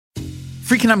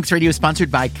Freakonomics Radio is sponsored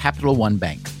by Capital One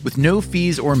Bank. With no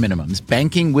fees or minimums,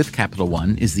 banking with Capital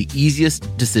One is the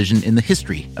easiest decision in the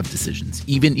history of decisions,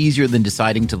 even easier than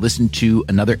deciding to listen to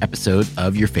another episode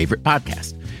of your favorite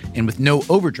podcast. And with no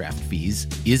overdraft fees,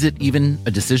 is it even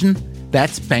a decision?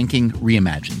 That's banking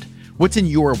reimagined. What's in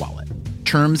your wallet?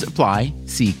 Terms apply.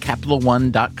 See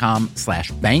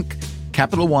CapitalOne.com/bank.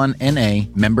 Capital One N.A.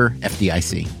 member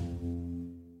FDIC.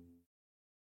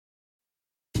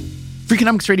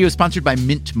 Freakonomics Radio is sponsored by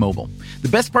Mint Mobile. The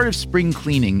best part of spring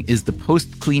cleaning is the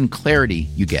post-clean clarity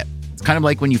you get. It's kind of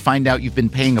like when you find out you've been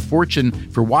paying a fortune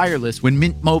for wireless when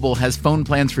Mint Mobile has phone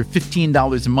plans for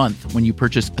 $15 a month when you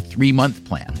purchase a 3-month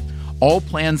plan. All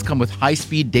plans come with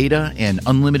high-speed data and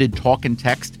unlimited talk and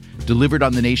text delivered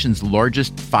on the nation's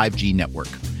largest 5G network.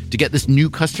 To get this new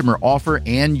customer offer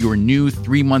and your new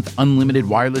 3-month unlimited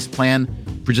wireless plan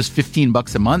for just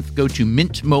 $15 a month, go to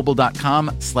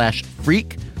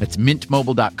mintmobile.com/freak. That's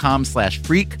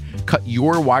mintmobile.com/freak. Cut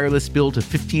your wireless bill to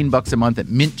 $15 a month at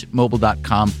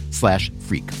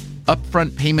mintmobile.com/freak.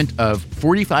 Upfront payment of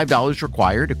 $45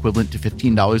 required, equivalent to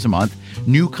 $15 a month.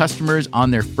 New customers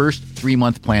on their first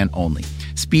 3-month plan only.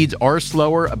 Speeds are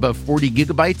slower, above 40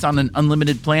 gigabytes on an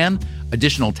unlimited plan.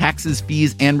 Additional taxes,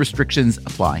 fees, and restrictions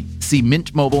apply. See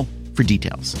Mint Mobile for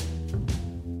details.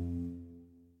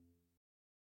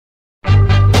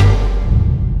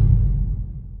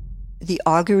 The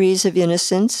Auguries of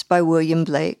Innocence by William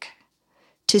Blake.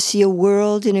 To see a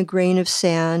world in a grain of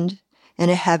sand and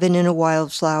a heaven in a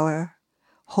wildflower,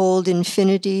 hold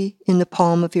infinity in the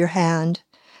palm of your hand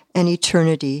and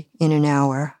eternity in an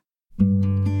hour.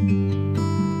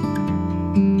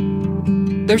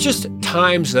 There's just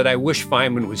times that I wish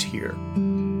Feynman was here.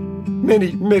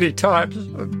 Many, many times.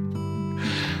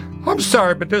 I'm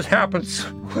sorry, but this happens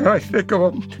when I think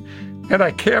of him, and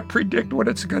I can't predict when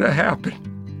it's going to happen.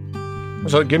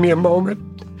 So give me a moment,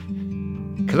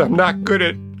 because I'm not good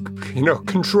at,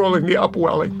 controlling the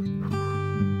upwelling.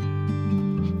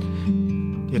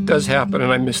 It does happen,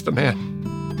 and I miss the man.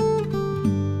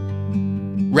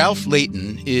 Ralph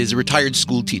Layton is a retired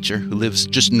school teacher who lives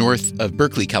just north of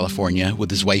Berkeley, California,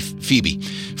 with his wife, Phoebe.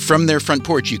 From their front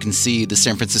porch, you can see the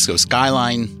San Francisco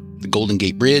skyline, the Golden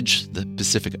Gate Bridge, the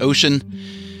Pacific Ocean.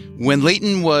 When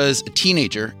Layton was a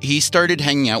teenager, he started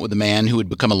hanging out with a man who would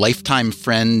become a lifetime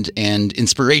friend and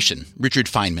inspiration, Richard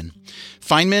Feynman.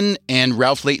 Feynman and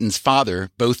Ralph Layton's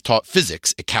father both taught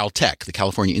physics at Caltech, the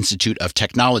California Institute of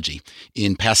Technology,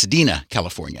 in Pasadena,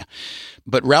 California.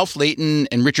 But Ralph Layton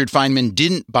and Richard Feynman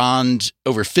didn't bond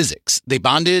over physics. They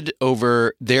bonded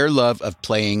over their love of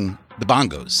playing the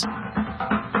bongos.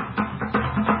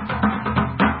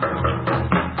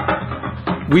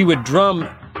 We would drum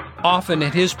often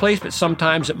at his place, but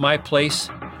sometimes at my place.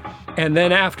 And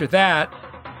then after that,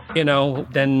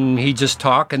 then he'd just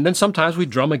talk. And then sometimes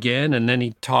we'd drum again, and then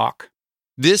he'd talk.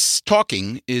 This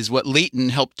talking is what Layton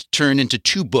helped turn into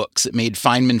 2 books that made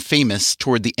Feynman famous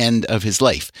toward the end of his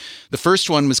life. The first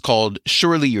one was called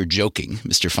Surely You're Joking,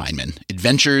 Mr. Feynman,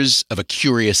 Adventures of a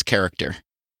Curious Character.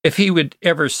 If he would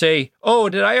ever say, "Oh,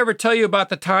 did I ever tell you about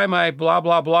the time I blah,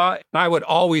 blah, blah?" I would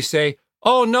always say,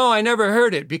 "Oh, no, I never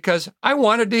heard it," because I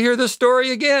wanted to hear the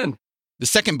story again. The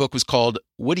second book was called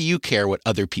What Do You Care What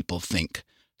Other People Think?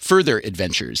 Further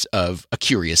Adventures of a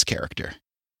Curious Character.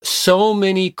 So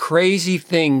many crazy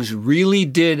things really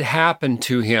did happen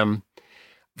to him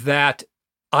that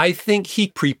I think he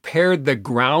prepared the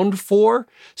ground for.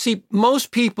 See, most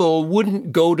people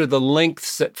wouldn't go to the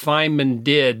lengths that Feynman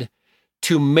did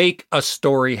to make a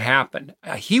story happen.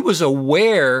 He was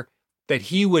aware that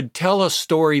he would tell a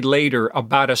story later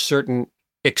about a certain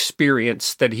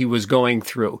experience that he was going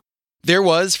through. There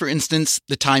was, for instance,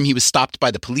 the time he was stopped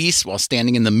by the police while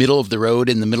standing in the middle of the road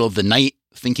in the middle of the night,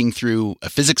 thinking through a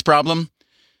physics problem.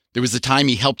 There was the time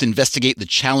he helped investigate the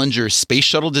Challenger space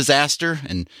shuttle disaster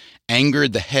and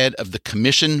angered the head of the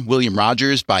commission, William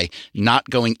Rogers, by not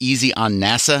going easy on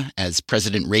NASA, as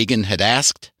President Reagan had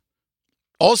asked.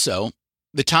 Also,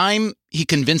 the time he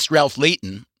convinced Ralph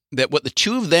Layton that what the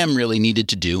two of them really needed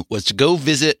to do was to go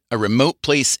visit a remote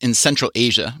place in Central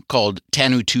Asia called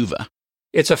Tanu Tuva.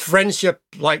 It's a friendship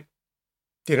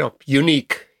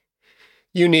unique.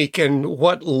 And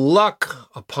what luck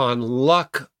upon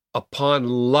luck upon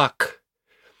luck.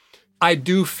 I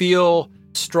do feel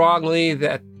strongly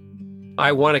that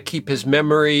I want to keep his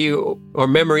memory or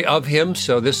memory of him.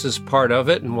 So this is part of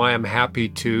it and why I'm happy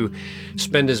to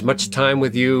spend as much time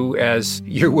with you as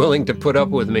you're willing to put up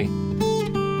with me.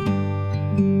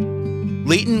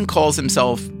 Layton calls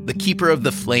himself the the keeper of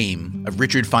the flame of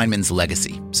Richard Feynman's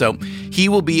legacy. So he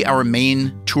will be our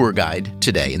main tour guide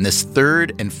today in this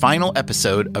third and final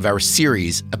episode of our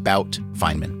series about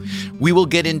Feynman. We will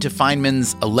get into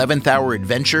Feynman's 11th hour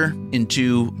adventure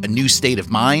into a new state of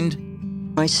mind.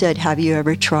 I said, have you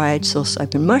ever tried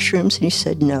psilocybin mushrooms? And he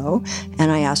said, no.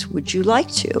 And I asked, would you like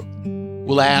to?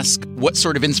 We'll ask what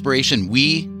sort of inspiration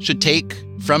we should take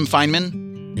from Feynman.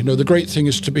 You know, the great thing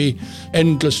is to be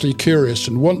endlessly curious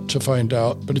and want to find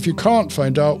out. But if you can't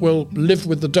find out, well, live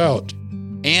with the doubt.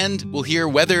 And we'll hear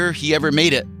whether he ever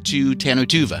made it to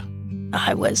Tanutuva.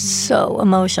 I was so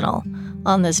emotional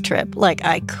on this trip. Like,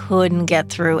 I couldn't get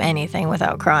through anything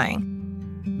without crying.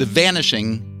 The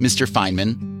Vanishing Mr.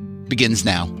 Feynman begins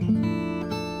now.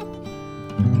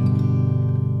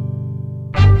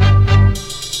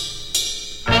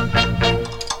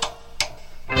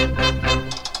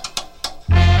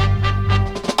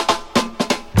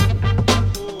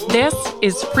 This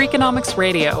is Freakonomics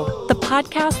Radio, the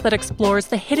podcast that explores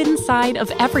the hidden side of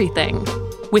everything,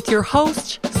 with your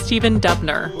host, Stephen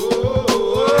Dubner.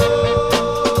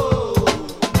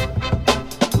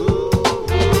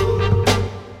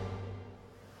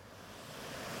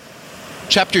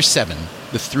 Chapter 7,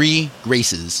 The Three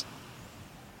Graces.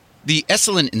 The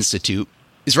Esalen Institute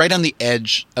is right on the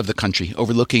edge of the country,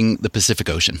 overlooking the Pacific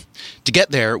Ocean. To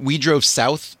get there, we drove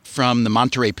south from the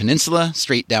Monterey Peninsula,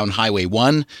 straight down Highway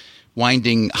 1,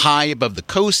 winding high above the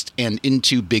coast and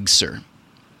into Big Sur.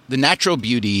 The natural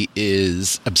beauty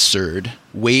is absurd.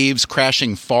 Waves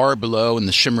crashing far below in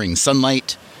the shimmering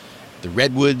sunlight, the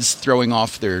redwoods throwing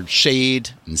off their shade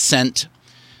and scent.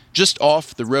 Just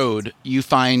off the road, you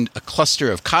find a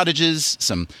cluster of cottages,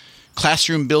 some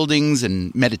classroom buildings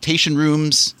and meditation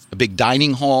rooms, a big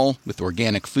dining hall with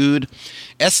organic food.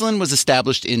 Esalen was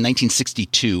established in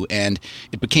 1962, and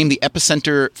it became the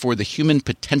epicenter for the human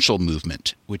potential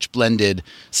movement, which blended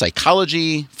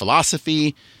psychology,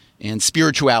 philosophy, and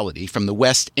spirituality from the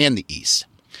West and the East.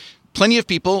 Plenty of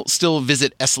people still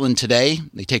visit Esalen today.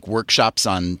 They take workshops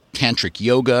on tantric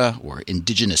yoga or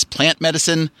indigenous plant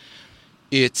medicine.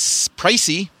 It's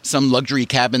pricey. Some luxury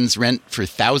cabins rent for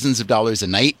thousands of dollars a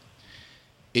night.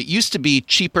 It used to be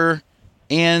cheaper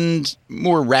and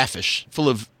more raffish, full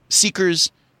of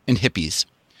seekers and hippies.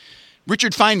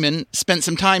 Richard Feynman spent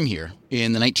some time here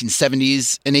in the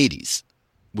 1970s and 80s.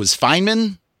 Was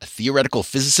Feynman a theoretical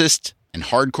physicist and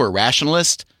hardcore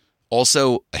rationalist,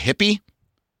 also a hippie?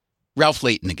 Ralph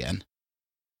Layton again.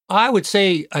 I would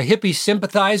say a hippie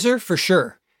sympathizer for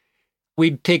sure.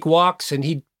 We'd take walks and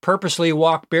he'd purposely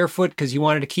walk barefoot because he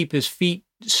wanted to keep his feet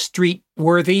street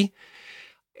worthy.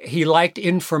 He liked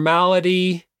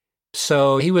informality,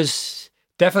 so he was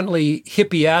definitely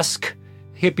hippie-esque,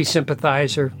 hippie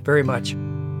sympathizer, very much.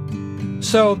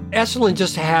 So Esalen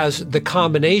just has the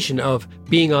combination of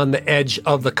being on the edge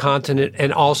of the continent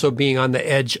and also being on the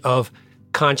edge of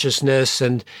consciousness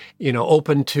and,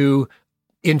 open to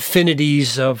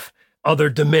infinities of other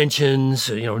dimensions,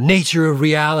 nature of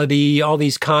reality, all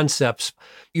these concepts.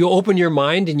 You open your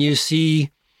mind and you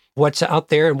see what's out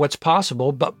there and what's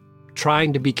possible, but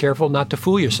trying to be careful not to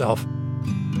fool yourself.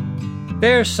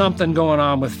 There's something going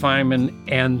on with Feynman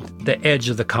and the edge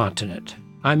of the continent.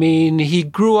 I mean, he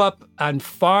grew up on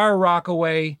Far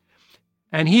Rockaway,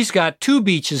 and he's got two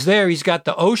beaches there. He's got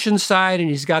the ocean side and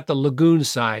he's got the lagoon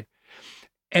side.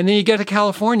 And then you get to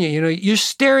California, you're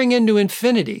staring into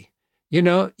infinity.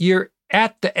 You're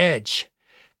at the edge.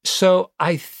 So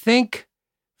I think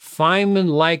Feynman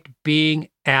liked being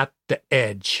at the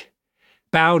edge.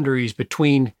 Boundaries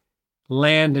between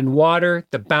land and water,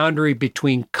 the boundary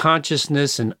between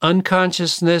consciousness and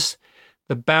unconsciousness,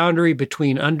 the boundary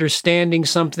between understanding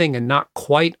something and not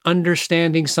quite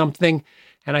understanding something.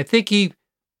 And I think he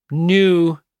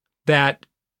knew that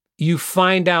you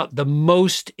find out the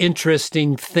most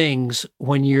interesting things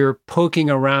when you're poking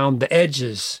around the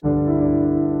edges.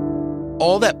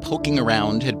 All that poking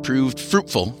around had proved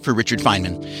fruitful for Richard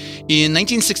Feynman. In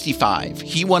 1965,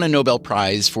 he won a Nobel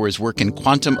Prize for his work in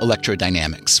quantum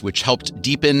electrodynamics, which helped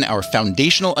deepen our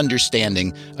foundational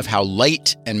understanding of how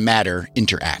light and matter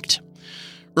interact.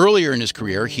 Earlier in his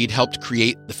career, he'd helped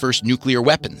create the first nuclear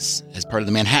weapons as part of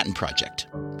the Manhattan Project.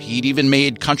 He'd even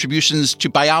made contributions to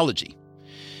biology.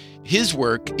 His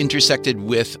work intersected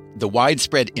with the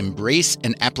widespread embrace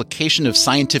and application of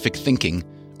scientific thinking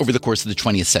over the course of the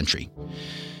 20th century.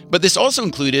 But this also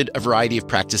included a variety of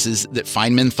practices that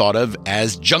Feynman thought of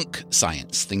as junk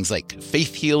science, things like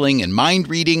faith healing and mind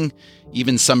reading,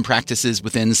 even some practices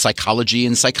within psychology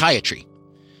and psychiatry.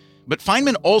 But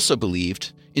Feynman also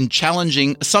believed in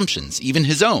challenging assumptions, even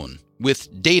his own, with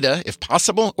data, if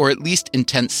possible, or at least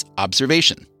intense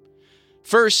observation.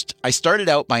 First, I started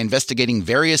out by investigating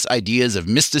various ideas of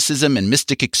mysticism and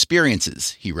mystic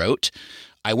experiences, he wrote.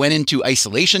 I went into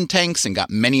isolation tanks and got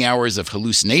many hours of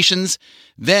hallucinations.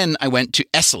 Then I went to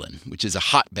Esalen, which is a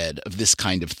hotbed of this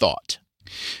kind of thought.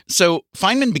 So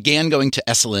Feynman began going to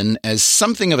Esalen as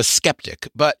something of a skeptic,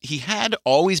 but he had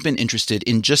always been interested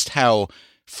in just how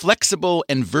flexible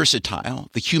and versatile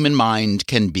the human mind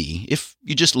can be if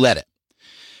you just let it.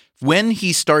 When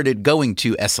he started going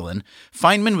to Esalen,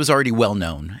 Feynman was already well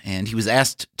known, and he was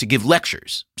asked to give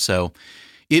lectures. So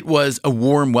it was a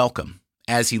warm welcome.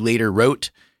 As he later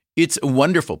wrote, "It's a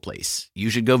wonderful place. You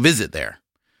should go visit there."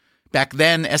 Back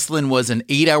then, Esalen was an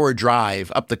 8-hour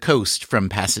drive up the coast from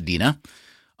Pasadena.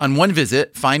 On one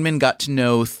visit, Feynman got to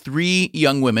know 3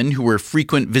 young women who were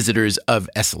frequent visitors of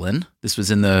Esalen. This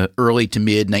was in the early to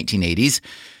mid-1980s.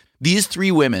 These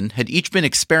 3 women had each been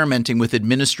experimenting with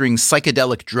administering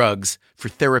psychedelic drugs for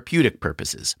therapeutic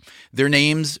purposes. Their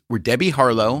names were Debbie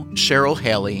Harlow, Cheryl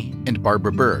Haley, and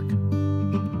Barbara Berg.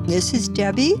 This is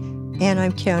Debbie, and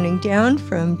I'm counting down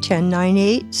from 10, 9,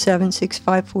 8, 7, 6,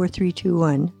 5, 4, 3, 2,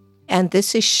 1. And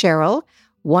this is Cheryl,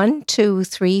 1, 2,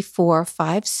 3, 4,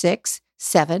 5, 6,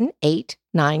 7, 8,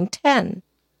 9, 10.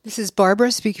 This is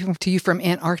Barbara speaking to you from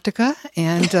Antarctica,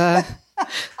 and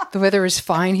the weather is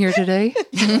fine here today.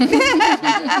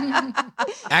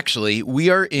 Actually,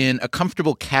 we are in a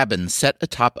comfortable cabin set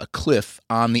atop a cliff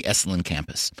on the Esalen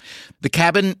campus. The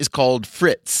cabin is called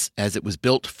Fritz, as it was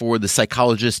built for the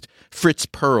psychologist Fritz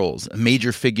Perls, a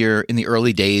major figure in the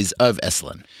early days of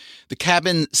Esalen. The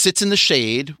cabin sits in the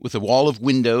shade with a wall of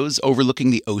windows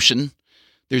overlooking the ocean.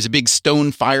 There's a big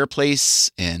stone fireplace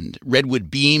and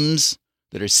redwood beams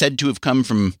that are said to have come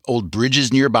from old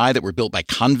bridges nearby that were built by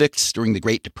convicts during the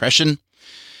Great Depression.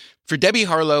 For Debbie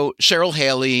Harlow, Cheryl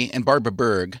Haley, and Barbara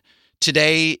Berg,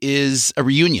 today is a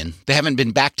reunion. They haven't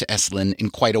been back to Esalen in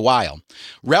quite a while.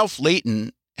 Ralph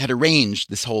Layton had arranged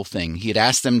this whole thing. He had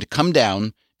asked them to come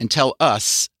down and tell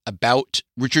us about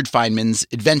Richard Feynman's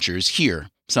adventures here,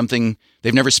 something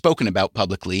they've never spoken about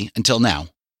publicly until now.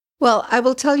 Well, I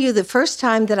will tell you the first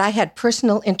time that I had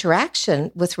personal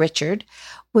interaction with Richard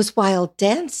was while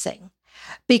dancing.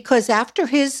 Because after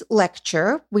his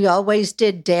lecture, we always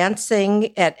did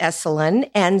dancing at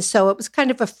Esalen. And so it was kind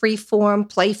of a free-form,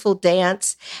 playful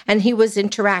dance. And he was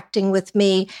interacting with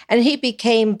me. And he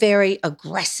became very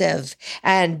aggressive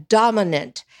and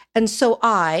dominant. And so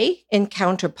I, in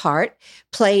counterpart,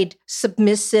 played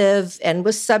submissive and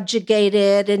was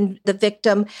subjugated and the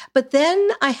victim. But then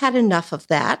I had enough of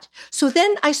that. So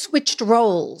then I switched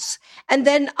roles. And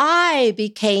then I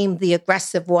became the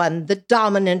aggressive one, the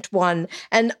dominant one.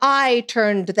 And I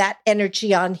turned that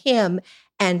energy on him.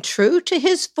 And true to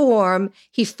his form,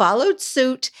 he followed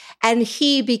suit and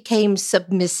he became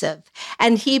submissive.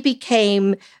 And he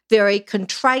became very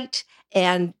contrite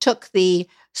and took the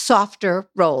softer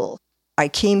role. I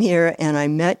came here and I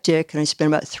met Dick, and I spent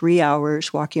about 3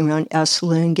 hours walking around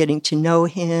Esalen, getting to know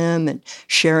him and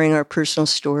sharing our personal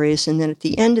stories. And then at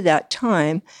the end of that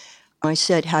time, I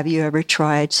said, "Have you ever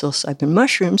tried psilocybin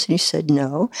mushrooms?" And he said,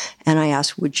 "No." And I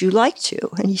asked, "Would you like to?"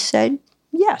 And he said,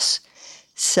 "Yes."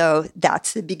 So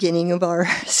that's the beginning of our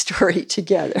story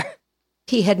together.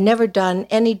 He had never done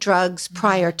any drugs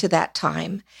prior to that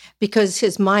time because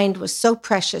his mind was so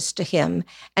precious to him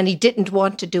and he didn't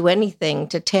want to do anything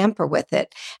to tamper with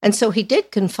it. And so he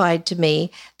did confide to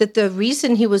me that the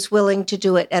reason he was willing to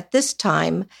do it at this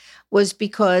time was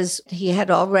because he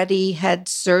had already had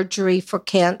surgery for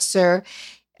cancer.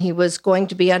 He was going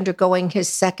to be undergoing his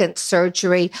second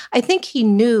surgery. I think he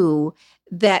knew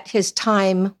that his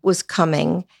time was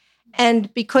coming.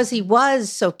 And because he was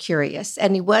so curious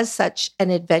and he was such an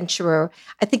adventurer,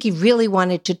 I think he really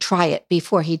wanted to try it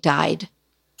before he died.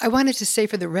 I wanted to say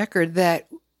for the record that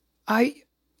I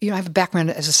have a background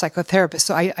as a psychotherapist,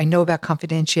 so I know about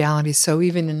confidentiality. So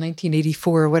even in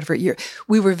 1984 or whatever year,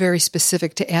 we were very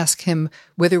specific to ask him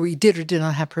whether we did or did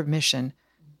not have permission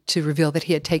to reveal that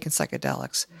he had taken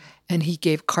psychedelics. And he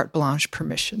gave carte blanche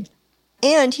permission.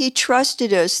 And he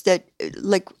trusted us that,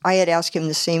 like, I had asked him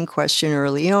the same question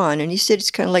early on, and he said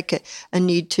it's kind of like a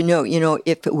need to know,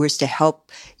 if it was to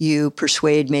help you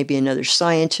persuade maybe another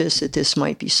scientist that this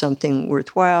might be something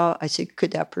worthwhile. I said,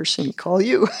 could that person call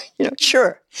you?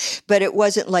 Sure. But it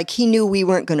wasn't like he knew we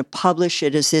weren't going to publish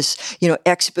it as this,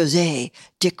 expose,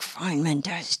 Dick Feynman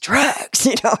does drugs,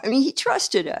 he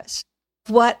trusted us.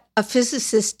 What a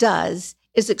physicist does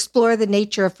is explore the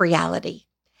nature of reality.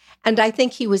 And I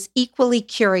think he was equally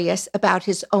curious about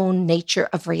his own nature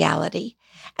of reality.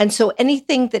 And so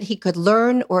anything that he could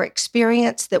learn or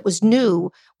experience that was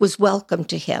new was welcome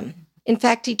to him. In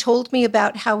fact, he told me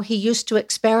about how he used to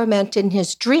experiment in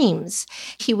his dreams.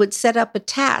 He would set up a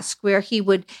task where he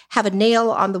would have a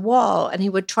nail on the wall and he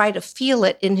would try to feel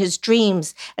it in his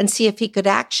dreams and see if he could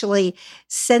actually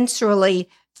sensorily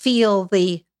feel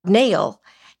the nail.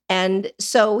 And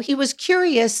so he was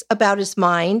curious about his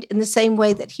mind in the same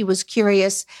way that he was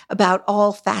curious about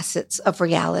all facets of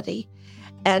reality.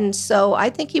 And so I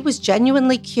think he was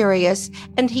genuinely curious,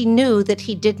 and he knew that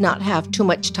he did not have too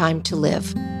much time to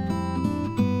live.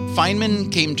 Feynman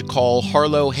came to call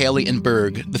Harlow, Haley, and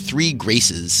Berg the three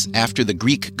Graces after the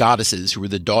Greek goddesses who were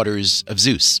the daughters of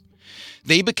Zeus.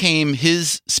 They became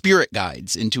his spirit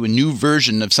guides into a new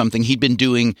version of something he'd been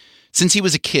doing since he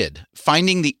was a kid,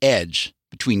 finding the edge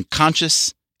between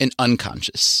conscious and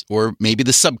unconscious, or maybe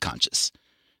the subconscious,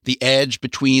 the edge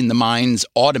between the mind's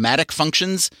automatic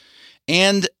functions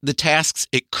and the tasks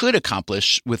it could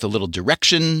accomplish with a little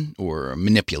direction or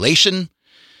manipulation.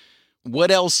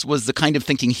 What else was the kind of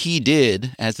thinking he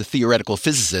did as a theoretical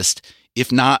physicist,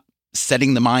 if not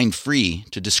setting the mind free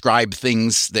to describe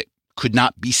things that could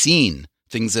not be seen,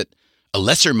 things that a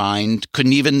lesser mind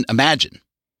couldn't even imagine?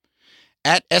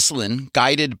 At Esalen,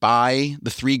 guided by the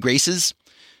three Graces,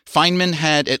 Feynman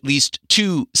had at least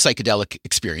two psychedelic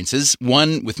experiences,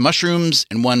 one with mushrooms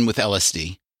and one with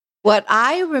LSD. What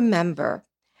I remember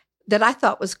that I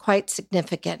thought was quite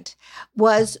significant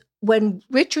was when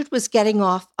Richard was getting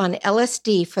off on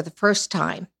LSD for the first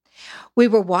time. We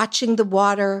were watching the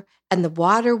water, and the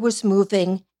water was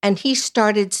moving, and he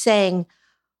started saying,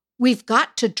 "We've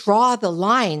got to draw the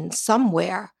line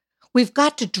somewhere. We've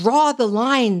got to draw the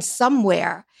line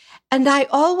somewhere." And I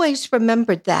always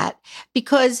remembered that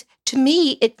because to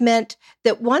me, it meant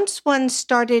that once one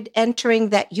started entering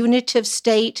that unitive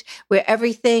state where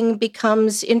everything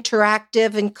becomes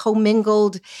interactive and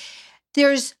commingled,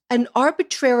 there's an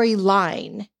arbitrary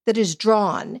line that is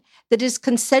drawn that is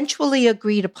consensually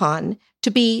agreed upon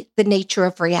to be the nature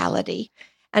of reality.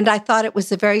 And I thought it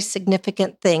was a very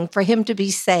significant thing for him to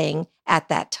be saying at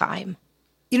that time.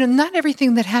 You know, not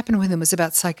everything that happened with him was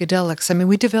about psychedelics. I mean,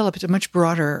 we developed a much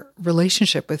broader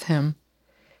relationship with him.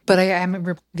 But I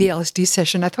remember the LSD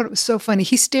session. I thought it was so funny.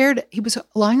 He was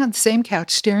lying on the same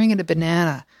couch staring at a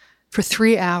banana for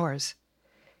 3 hours,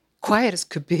 quiet as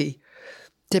could be.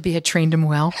 Debbie had trained him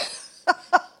well.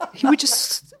 He would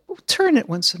just turn it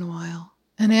once in a while.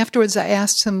 And afterwards I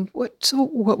asked him,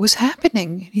 what was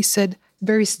happening? He said,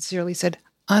 very sincerely said,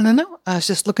 "I don't know. I was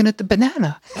just looking at the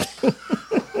banana."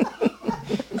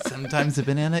 Sometimes the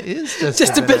banana is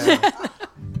just a banana.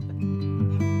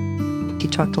 He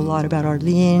talked a lot about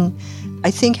Arlene.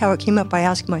 I think how it came up, I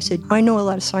asked him, I said, "I know a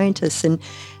lot of scientists, and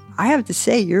I have to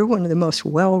say, you're one of the most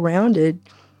well-rounded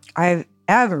I've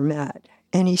ever met."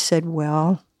 And he said,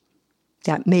 "Well,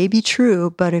 that may be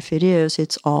true, but if it is,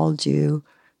 it's all due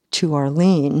to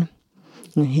Arlene."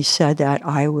 And he said that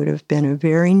I would have been a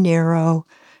very narrow,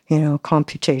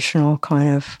 computational kind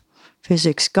of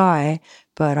physics guy,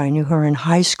 but I knew her in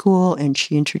high school, and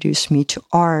she introduced me to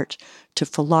art, to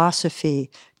philosophy,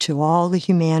 to all the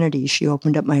humanities. She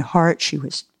opened up my heart. She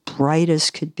was bright as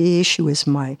could be. She was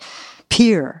my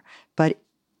peer, but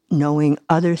knowing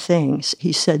other things.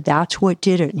 He said that's what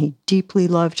did it, and he deeply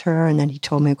loved her. And then he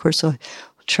told me, of course, a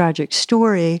tragic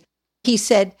story. He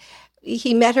said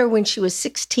he met her when she was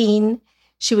 16.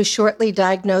 She was shortly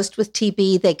diagnosed with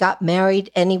TB. They got married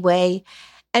anyway.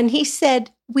 And he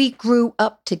said, we grew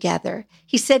up together.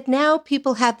 He said, now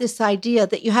people have this idea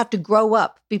that you have to grow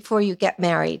up before you get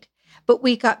married. But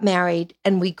we got married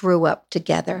and we grew up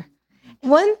together.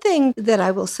 One thing that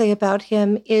I will say about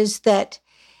him is that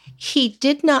he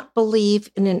did not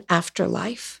believe in an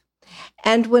afterlife.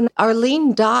 And when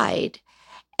Arlene died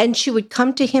and she would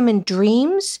come to him in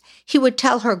dreams, he would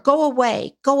tell her, go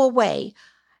away, go away.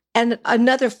 And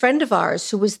another friend of ours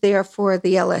who was there for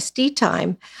the LSD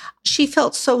time, she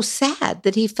felt so sad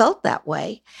that he felt that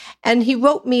way. And he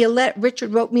wrote me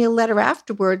Richard wrote me a letter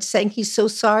afterwards saying he's so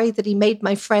sorry that he made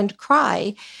my friend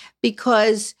cry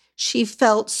because she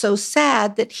felt so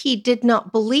sad that he did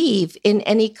not believe in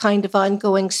any kind of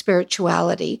ongoing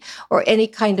spirituality or any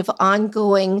kind of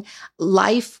ongoing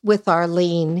life with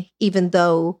Arlene, even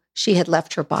though she had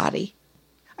left her body.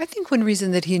 I think one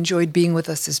reason that he enjoyed being with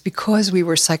us is because we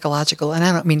were psychological, and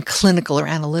I don't mean clinical or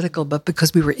analytical, but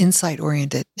because we were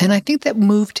insight-oriented. And I think that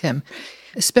moved him,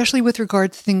 especially with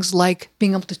regard to things like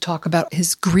being able to talk about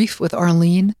his grief with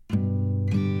Arlene.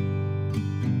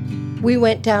 We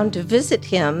went down to visit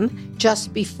him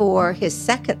just before his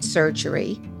second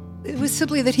surgery. It was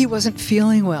simply that he wasn't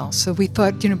feeling well, so we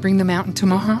thought, bring the mountain to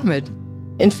Muhammad.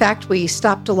 In fact, we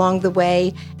stopped along the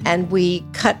way and we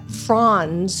cut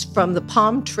fronds from the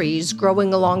palm trees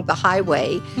growing along the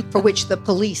highway, for which the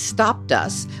police stopped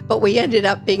us, but we ended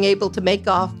up being able to make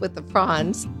off with the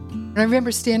fronds. And I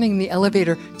remember standing in the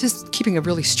elevator, just keeping a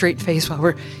really straight face while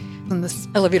we're in this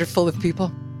elevator full of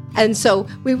people. And so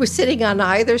we were sitting on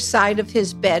either side of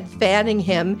his bed, fanning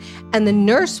him, and the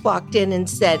nurse walked in and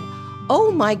said,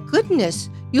 "Oh my goodness,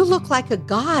 you look like a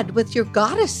god with your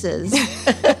goddesses."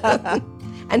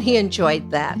 And he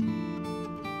enjoyed that.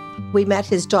 We met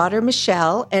his daughter,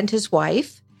 Michelle, and his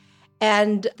wife,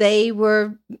 and they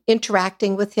were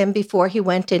interacting with him before he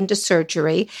went into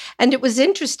surgery. And it was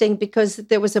interesting because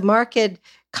there was a marked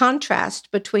contrast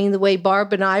between the way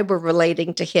Barb and I were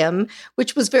relating to him,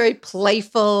 which was very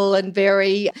playful and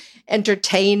very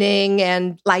entertaining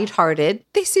and lighthearted.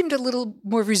 They seemed a little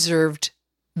more reserved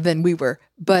than we were.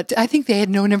 But I think they had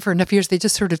known him for enough years. They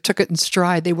just sort of took it in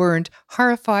stride. They weren't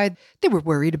horrified. They were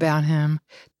worried about him.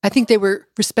 I think they were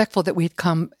respectful that we had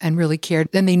come and really cared.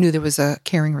 Then they knew there was a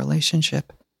caring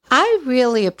relationship. I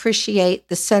really appreciate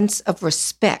the sense of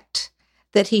respect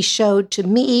that he showed to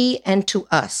me and to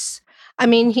us. I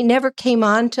mean, he never came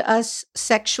on to us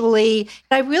sexually.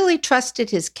 I really trusted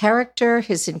his character,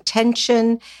 his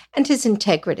intention, and his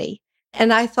integrity.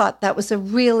 And I thought that was a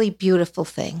really beautiful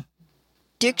thing.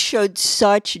 Dick showed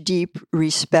such deep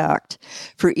respect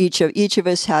for each of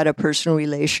us had a personal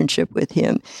relationship with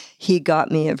him. He got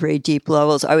me at very deep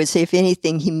levels. I would say, if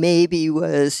anything, he maybe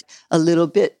was a little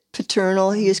bit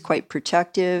paternal. He was quite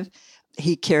protective.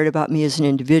 He cared about me as an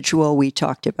individual. We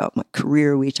talked about my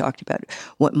career. We talked about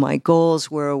what my goals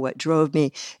were, what drove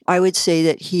me. I would say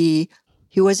that he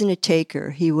wasn't a taker.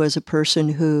 He was a person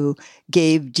who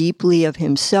gave deeply of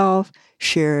himself,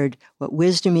 shared what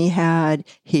wisdom he had.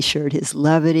 He shared his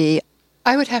levity.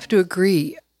 I would have to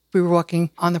agree. We were walking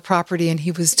on the property and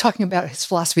he was talking about his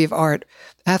philosophy of art.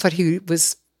 I thought he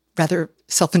was rather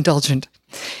self-indulgent.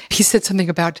 He said something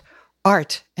about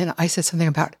art and I said something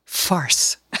about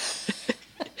farce.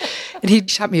 And he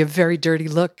shot me a very dirty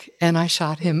look and I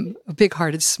shot him a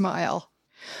big-hearted smile.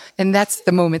 And that's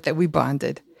the moment that we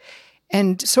bonded.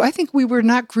 And so I think we were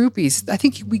not groupies. I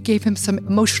think we gave him some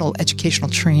emotional educational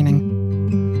training.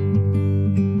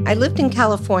 I lived in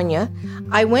California.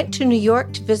 I went to New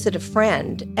York to visit a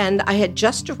friend, and I had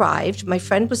just arrived. My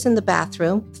friend was in the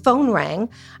bathroom. Phone rang,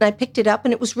 and I picked it up,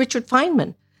 and it was Richard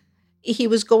Feynman. He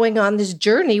was going on this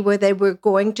journey where they were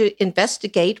going to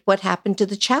investigate what happened to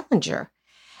the Challenger.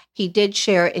 He did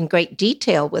share in great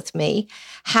detail with me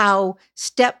how,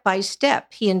 step by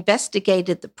step, he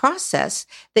investigated the process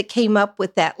that came up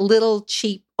with that little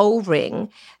cheap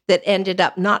O-ring that ended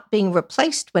up not being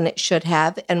replaced when it should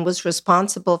have and was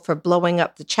responsible for blowing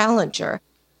up the Challenger.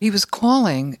 He was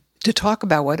calling to talk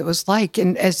about what it was like.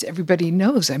 And as everybody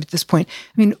knows, at this point,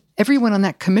 everyone on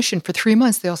that commission for 3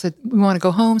 months, they all said, we want to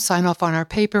go home, sign off on our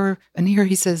paper. And here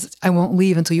he says, I won't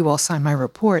leave until you all sign my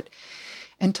report.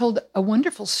 And told a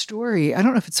wonderful story. I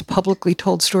don't know if it's a publicly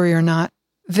told story or not,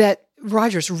 that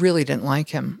Rogers really didn't like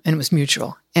him, and it was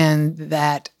mutual. And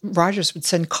that Rogers would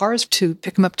send cars to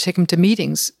pick him up, to take him to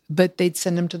meetings, but they'd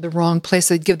send him to the wrong place.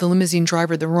 They'd give the limousine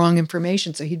driver the wrong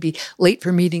information, so he'd be late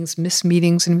for meetings, miss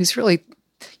meetings, and he was really,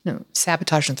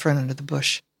 sabotaged and thrown under the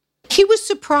bush. He was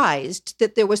surprised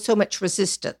that there was so much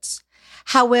resistance.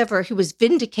 However, he was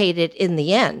vindicated in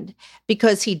the end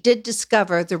because he did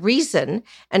discover the reason,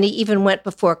 and he even went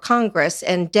before Congress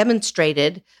and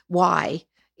demonstrated why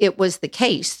it was the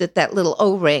case that that little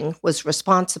O-ring was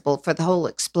responsible for the whole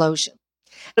explosion.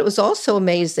 It was also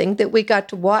amazing that we got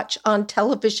to watch on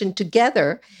television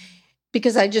together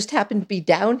because I just happened to be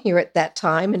down here at that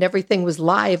time and everything was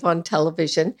live on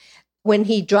television when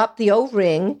he dropped the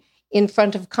O-ring in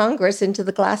front of Congress into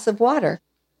the glass of water.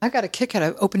 I got a kick out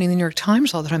of opening the New York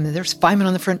Times all the time. There's Feynman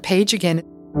on the front page again.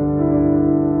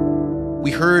 We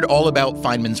heard all about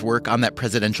Feynman's work on that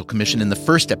presidential commission in the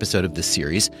first episode of this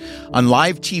series. On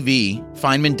live TV,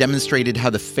 Feynman demonstrated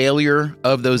how the failure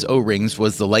of those O-rings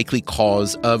was the likely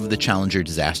cause of the Challenger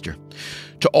disaster.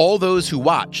 To all those who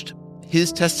watched,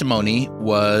 his testimony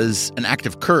was an act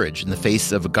of courage in the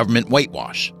face of a government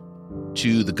whitewash.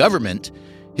 To the government,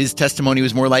 his testimony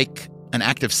was more like an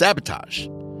act of sabotage.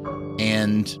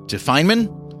 And to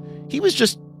Feynman, he was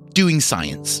just doing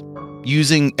science,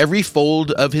 using every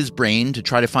fold of his brain to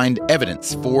try to find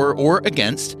evidence for or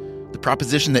against the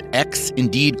proposition that X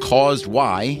indeed caused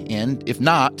Y, and if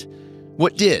not,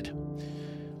 what did.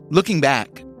 Looking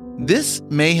back, this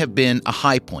may have been a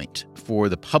high point for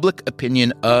the public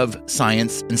opinion of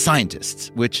science and scientists,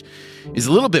 which is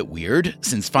a little bit weird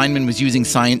since Feynman was using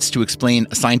science to explain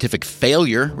a scientific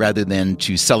failure rather than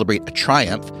to celebrate a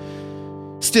triumph.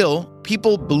 Still,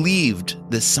 people believed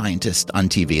this scientist on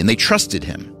TV and they trusted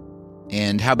him.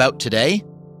 And how about today?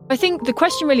 I think the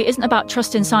question really isn't about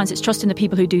trust in science, it's trust in the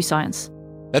people who do science.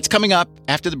 That's coming up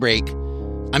after the break.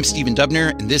 I'm Stephen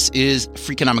Dubner, and this is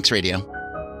Freakonomics Radio.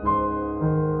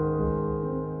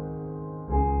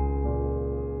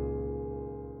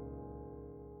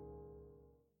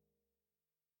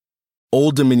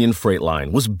 Old Dominion Freight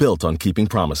Line was built on keeping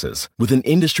promises. With an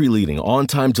industry-leading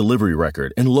on-time delivery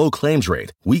record and low claims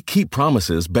rate, we keep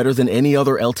promises better than any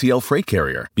other LTL freight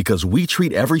carrier because we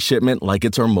treat every shipment like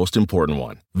it's our most important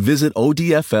one. Visit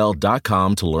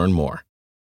odfl.com to learn more.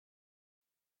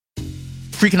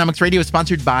 Freakonomics Radio is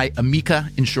sponsored by Amica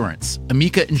Insurance.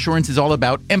 Amica Insurance is all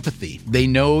about empathy. They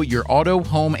know your auto,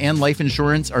 home, and life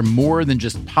insurance are more than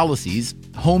just policies.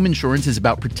 Home insurance is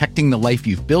about protecting the life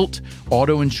you've built.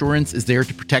 Auto insurance is there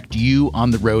to protect you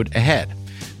on the road ahead.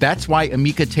 That's why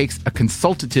Amica takes a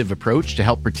consultative approach to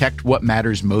help protect what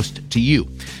matters most to you.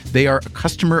 They are a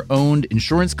customer-owned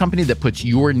insurance company that puts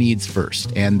your needs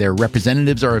first, and their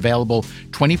representatives are available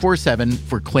 24/7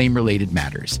 for claim-related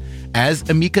matters. As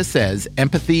Amica says,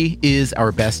 empathy is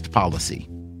our best policy.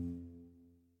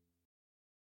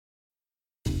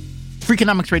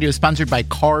 Freakonomics Radio is sponsored by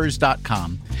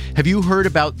Cars.com. Have you heard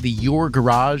about the Your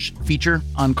Garage feature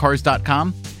on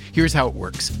Cars.com? Here's how it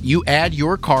works. You add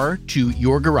your car to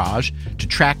your garage to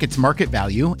track its market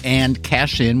value and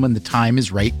cash in when the time is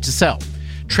right to sell.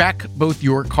 Track both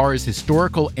your car's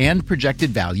historical and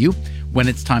projected value. When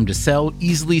it's time to sell,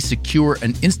 easily secure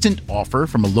an instant offer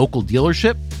from a local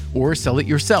dealership or sell it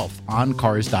yourself on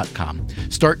Cars.com.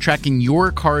 Start tracking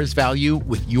your car's value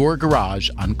with your garage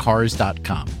on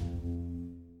Cars.com.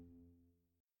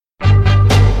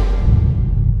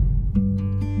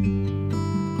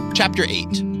 Chapter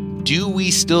 8. Do we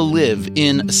still live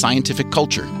in a scientific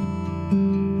culture?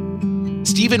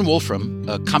 Stephen Wolfram,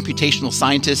 a computational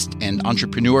scientist and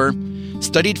entrepreneur,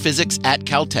 studied physics at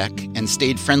Caltech and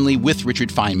stayed friendly with Richard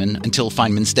Feynman until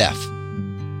Feynman's death.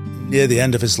 Near the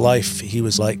end of his life, he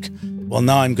was like, well,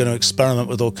 now I'm going to experiment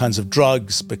with all kinds of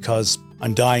drugs because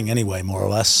I'm dying anyway, more or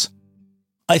less.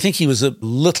 I think he was a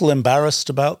little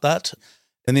embarrassed about that.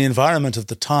 In the environment of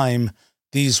the time,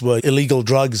 these were illegal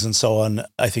drugs and so on.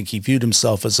 I think he viewed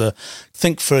himself as a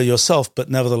think for yourself, but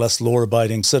nevertheless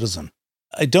law-abiding citizen.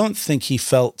 I don't think he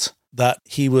felt that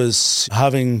he was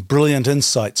having brilliant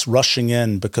insights rushing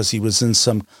in because he was in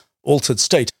some altered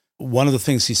state. One of the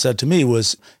things he said to me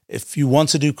was, if you want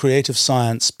to do creative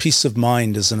science, peace of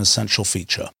mind is an essential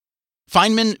feature.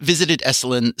 Feynman visited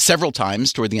Esalen several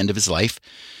times toward the end of his life.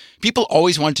 People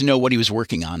always wanted to know what he was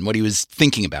working on, what he was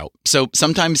thinking about. So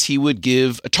sometimes he would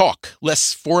give a talk,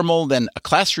 less formal than a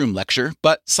classroom lecture,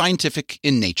 but scientific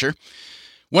in nature.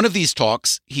 One of these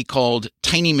talks he called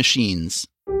Tiny Machines.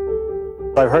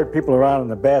 I've heard people around in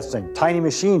the bath saying, tiny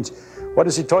machines. What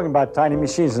is he talking about, tiny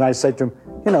machines? And I said to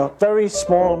him, very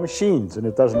small machines, and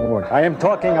it doesn't work. I am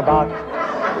talking about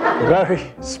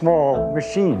very small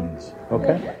machines,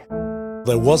 okay?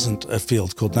 There wasn't a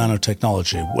field called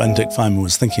nanotechnology when Dick Feynman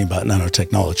was thinking about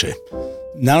nanotechnology.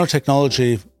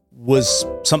 Nanotechnology was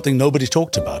something nobody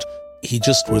talked about. He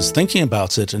just was thinking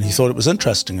about it and he thought it was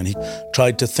interesting and he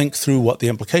tried to think through what the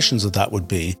implications of that would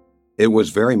be. It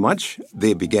was very much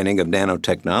the beginning of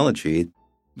nanotechnology.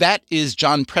 That is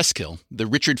John Preskill, the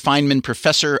Richard Feynman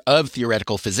Professor of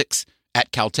Theoretical Physics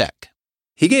at Caltech.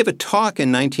 He gave a talk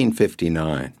in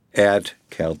 1959 at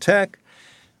Caltech,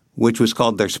 which was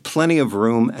called There's Plenty of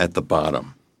Room at the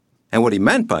Bottom. And what he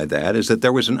meant by that is that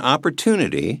there was an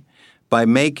opportunity by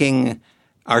making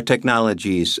our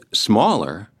technologies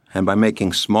smaller and by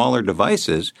making smaller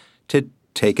devices to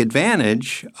take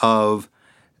advantage of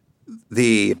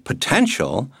the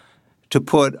potential to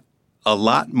put a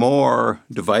lot more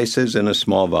devices in a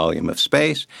small volume of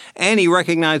space. And he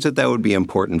recognized that that would be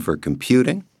important for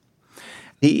computing.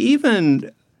 He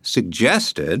even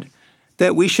suggested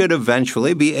that we should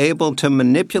eventually be able to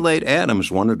manipulate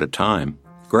atoms one at a time,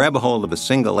 grab a hold of a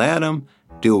single atom,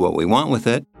 do what we want with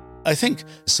it. I think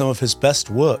some of his best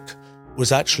work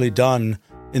was actually done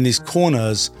in these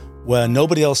corners where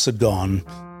nobody else had gone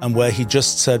and where he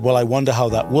just said, well, I wonder how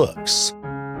that works.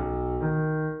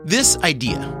 This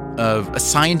idea of a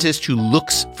scientist who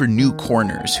looks for new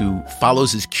corners, who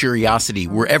follows his curiosity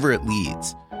wherever it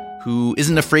leads, who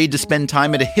isn't afraid to spend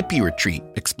time at a hippie retreat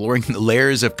exploring the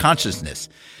layers of consciousness.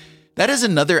 That is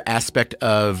another aspect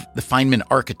of the Feynman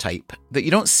archetype that you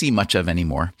don't see much of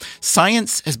anymore.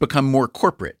 Science has become more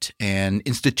corporate and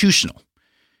institutional.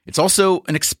 It's also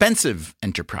an expensive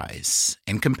enterprise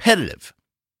and competitive.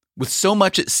 With so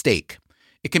much at stake,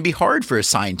 it can be hard for a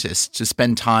scientist to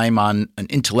spend time on an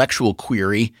intellectual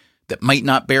query that might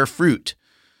not bear fruit.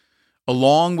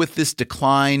 Along with this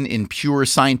decline in pure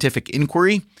scientific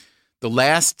inquiry, the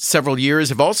last several years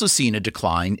have also seen a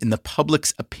decline in the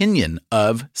public's opinion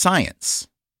of science.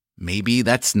 Maybe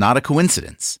that's not a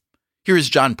coincidence. Here is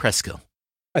John Preskill.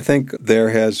 I think there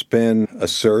has been a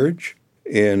surge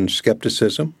in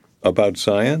skepticism about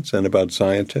science and about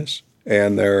scientists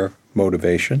and their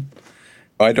motivation.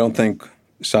 I don't think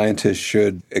scientists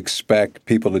should expect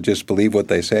people to just believe what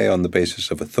they say on the basis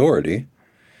of authority.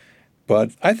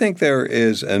 But I think there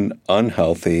is an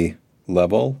unhealthy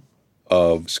level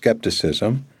of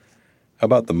skepticism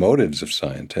about the motives of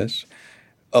scientists.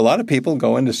 A lot of people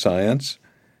go into science,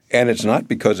 and it's not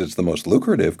because it's the most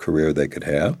lucrative career they could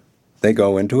have. They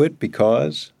go into it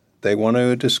because they want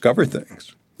to discover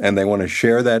things, and they want to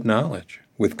share that knowledge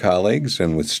with colleagues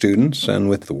and with students and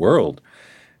with the world.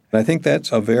 And I think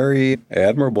that's a very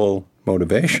admirable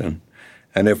motivation.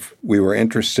 And if we were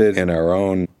interested in our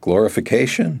own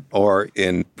glorification or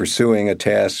in pursuing a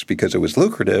task because it was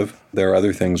lucrative, there are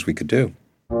other things we could do.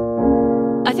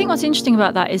 I think what's interesting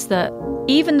about that is that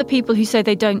even the people who say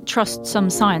they don't trust some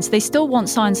science, they still want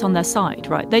science on their side,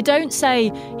 right? They don't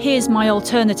say, here's my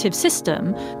alternative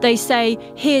system. They say,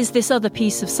 here's this other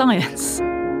piece of science.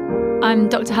 I'm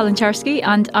Dr. Helen Chersky,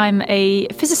 and I'm a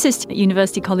physicist at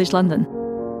University College London.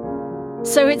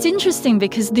 So it's interesting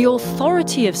because the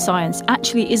authority of science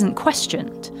actually isn't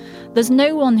questioned. There's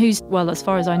no one who's, well, as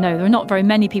far as I know, there are not very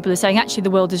many people who are saying, actually, the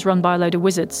world is run by a load of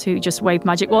wizards who just wave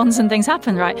magic wands and things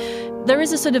happen, right? There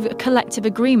is a sort of a collective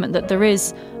agreement that there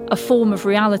is a form of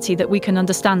reality that we can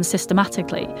understand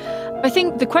systematically. I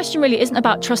think the question really isn't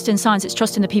about trust in science, it's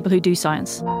trust in the people who do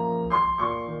science.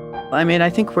 I mean,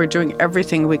 I think we're doing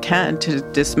everything we can to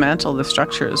dismantle the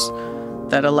structures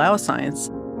that allow science.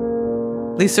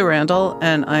 Lisa Randall,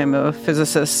 and I'm a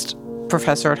physicist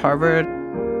professor at Harvard.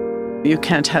 You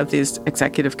can't have these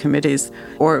executive committees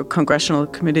or congressional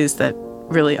committees that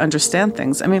really understand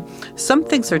things. I mean, some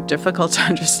things are difficult to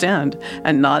understand,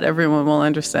 and not everyone will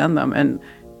understand them. And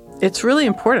it's really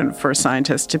important for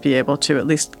scientists to be able to at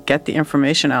least get the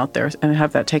information out there and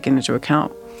have that taken into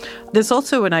account. There's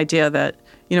also an idea that,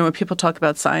 when people talk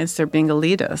about science, they're being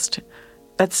elitist.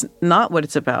 That's not what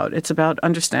it's about. It's about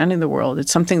understanding the world.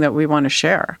 It's something that we want to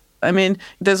share. I mean,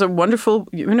 there's a wonderful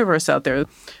universe out there,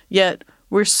 yet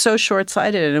we're so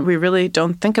short-sighted and we really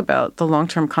don't think about the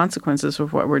long-term consequences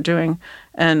of what we're doing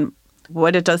and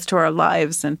what it does to our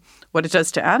lives and what it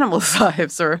does to animals'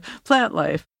 lives or plant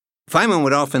life. Feynman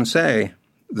would often say,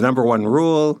 the number one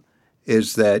rule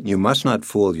is that you must not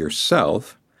fool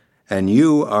yourself, and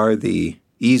you are the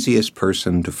easiest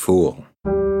person to fool.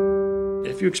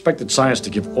 If you expected science to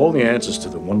give all the answers to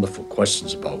the wonderful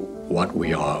questions about what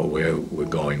we are, where we're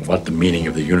going, what the meaning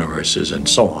of the universe is, and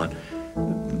so on,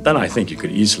 then I think you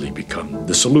could easily become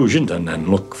disillusioned and then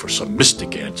look for some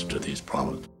mystic answer to these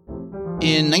problems.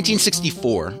 In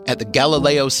 1964, at the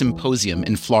Galileo Symposium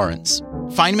in Florence,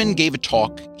 Feynman gave a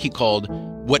talk he called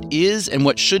What Is and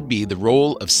What Should Be the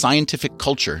Role of Scientific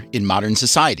Culture in Modern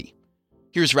Society.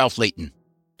 Here's Ralph Layton.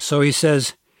 So he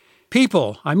says,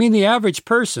 people, I mean the average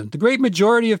person, the great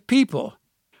majority of people,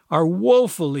 are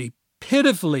woefully,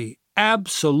 pitifully,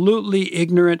 absolutely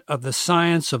ignorant of the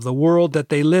science of the world that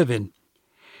they live in.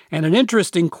 And an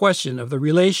interesting question of the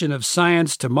relation of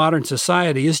science to modern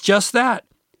society is just that.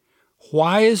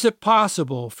 Why is it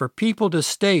possible for people to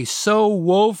stay so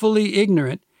woefully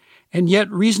ignorant and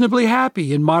yet reasonably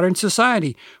happy in modern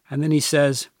society? And then he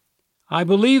says, I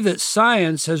believe that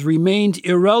science has remained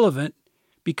irrelevant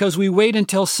because we wait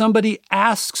until somebody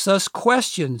asks us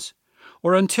questions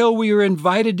or until we are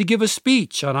invited to give a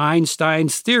speech on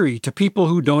Einstein's theory to people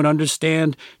who don't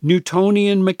understand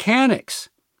Newtonian mechanics.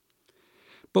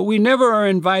 But we never are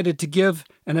invited to give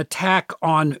an attack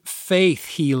on faith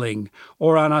healing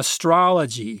or on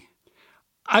astrology.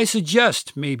 I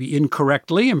suggest, maybe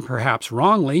incorrectly and perhaps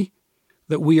wrongly,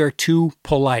 that we are too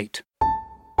polite.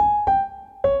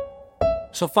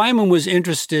 So Feynman was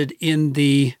interested in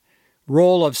the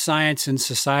role of science in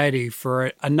society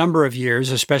for a number of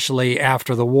years, especially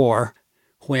after the war,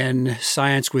 when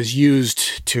science was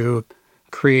used to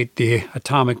create the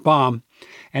atomic bomb.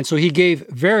 And so he gave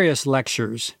various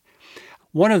lectures.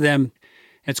 One of them,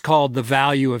 it's called The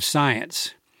Value of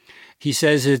Science. He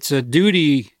says it's a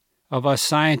duty of us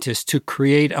scientists to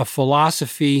create a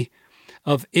philosophy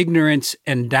of ignorance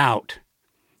and doubt,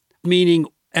 meaning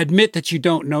admit that you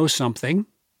don't know something.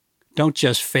 Don't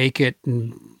just fake it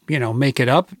and, make it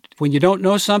up. When you don't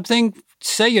know something,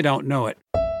 say you don't know it.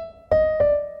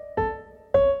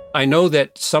 I know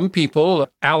that some people,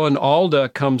 Alan Alda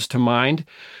comes to mind,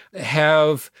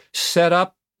 have set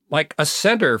up like a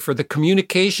center for the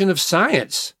communication of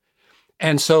science.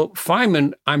 And so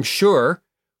Feynman, I'm sure,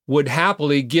 would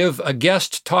happily give a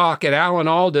guest talk at Alan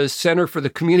Alda's Center for the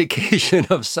Communication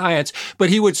of Science, but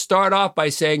he would start off by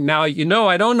saying, now,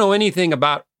 I don't know anything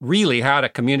about really how to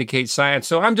communicate science,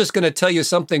 so I'm just going to tell you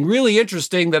something really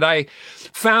interesting that I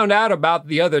found out about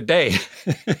the other day.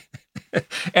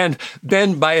 And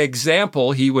then by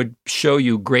example, he would show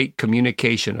you great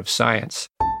communication of science.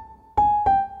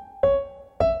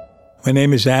 My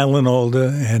name is Alan Alda,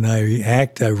 and I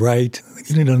act, I write.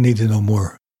 You don't need to know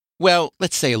more. Well,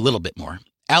 let's say a little bit more.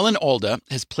 Alan Alda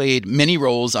has played many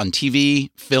roles on TV,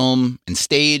 film, and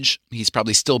stage. He's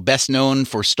probably still best known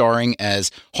for starring as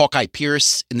Hawkeye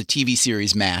Pierce in the TV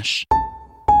series MASH.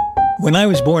 When I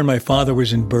was born, my father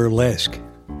was in burlesque.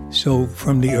 So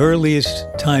from the earliest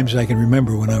times I can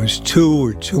remember, when I was 2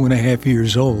 or 2.5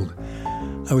 years old,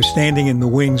 I was standing in the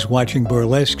wings watching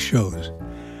burlesque shows,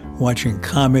 watching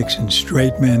comics and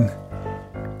straight men,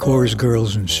 chorus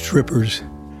girls and strippers.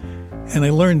 And I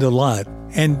learned a lot.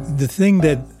 And the thing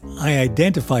that I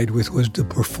identified with was the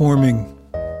performing,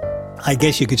 I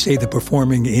guess you could say the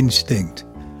performing instinct,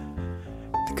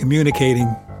 the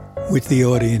communicating with the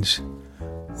audience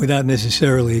without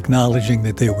necessarily acknowledging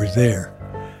that they were there.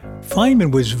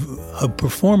 Feynman was a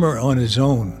performer on his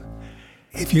own.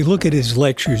 If you look at his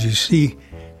lectures, you see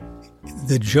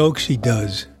the jokes he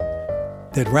does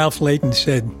that Ralph Layton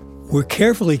said were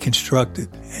carefully constructed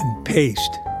and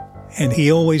paced. And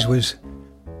he always was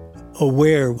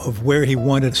aware of where he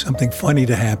wanted something funny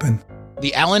to happen.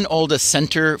 The Alan Alda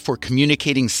Center for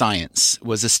Communicating Science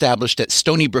was established at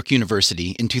Stony Brook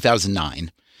University in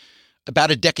 2009.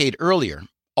 About a decade earlier,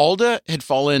 Alda had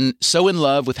fallen so in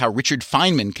love with how Richard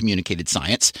Feynman communicated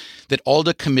science that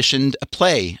Alda commissioned a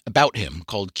play about him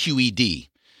called QED.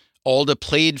 Alda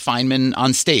played Feynman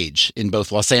on stage in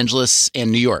both Los Angeles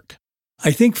and New York.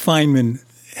 I think Feynman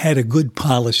had a good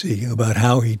policy about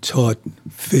how he taught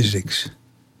physics.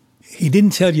 He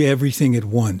didn't tell you everything at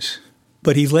once,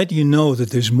 but he let you know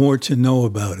that there's more to know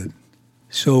about it.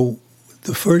 So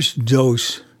the first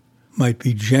dose might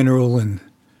be general and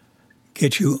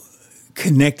get you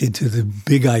connected to the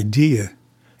big idea.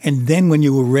 And then when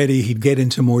you were ready, he'd get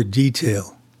into more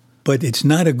detail. But it's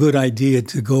not a good idea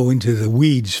to go into the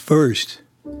weeds first.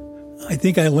 I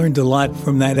think I learned a lot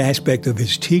from that aspect of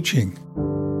his teaching.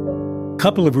 A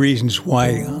couple of reasons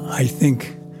why I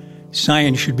think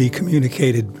science should be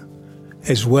communicated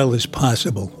as well as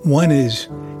possible. One is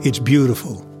it's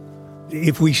beautiful.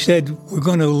 If we said we're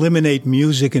going to eliminate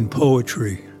music and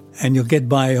poetry and you'll get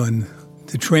by on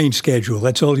the train schedule,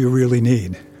 that's all you really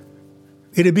need,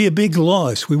 it'd be a big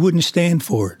loss. We wouldn't stand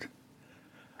for it.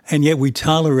 And yet we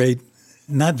tolerate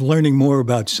not learning more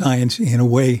about science in a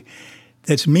way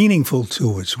that's meaningful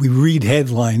to us. We read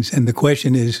headlines, and the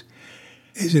question is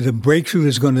it a breakthrough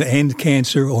that's going to end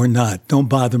cancer or not? Don't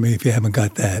bother me if you haven't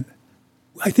got that.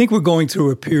 I think we're going through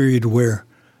a period where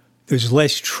there's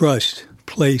less trust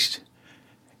placed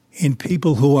in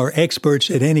people who are experts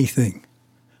at anything,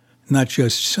 not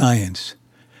just science.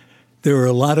 There are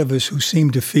a lot of us who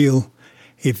seem to feel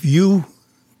if you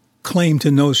claim to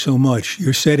know so much,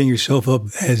 you're setting yourself up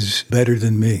as better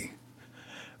than me.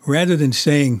 Rather than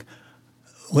saying,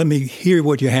 let me hear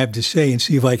what you have to say and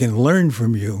see if I can learn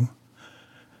from you,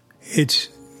 it's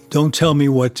don't tell me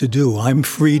what to do. I'm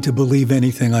free to believe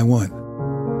anything I want.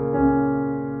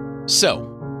 So,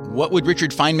 what would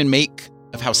Richard Feynman make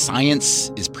of how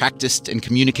science is practiced and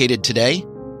communicated today?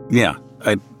 Yeah,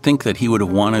 I think that he would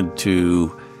have wanted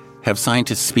to have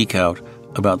scientists speak out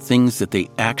about things that they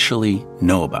actually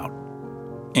know about.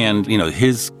 And,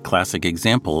 his classic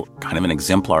example, kind of an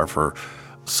exemplar for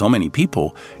so many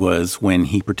people, was when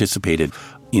he participated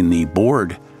in the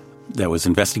board that was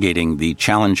investigating the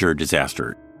Challenger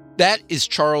disaster. That is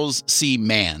Charles C.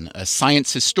 Mann, a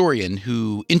science historian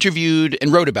who interviewed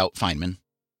and wrote about Feynman.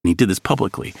 He did this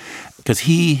publicly because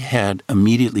he had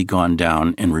immediately gone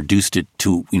down and reduced it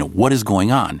to, what is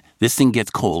going on? This thing gets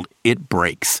cold, it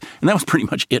breaks. And that was pretty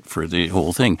much it for the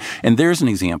whole thing. And there's an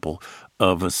example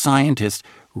of a scientist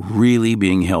really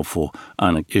being helpful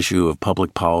on an issue of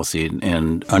public policy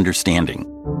and understanding.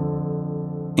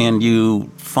 And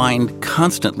you find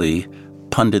constantly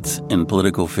pundits and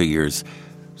political figures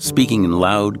speaking in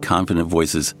loud, confident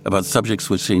voices about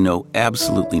subjects which they know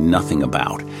absolutely nothing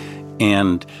about.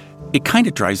 And it kind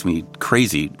of drives me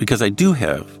crazy because I do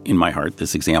have in my heart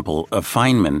this example of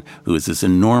Feynman, who is this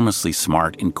enormously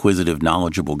smart, inquisitive,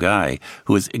 knowledgeable guy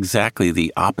who is exactly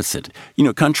the opposite.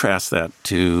 Contrast that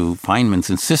to Feynman's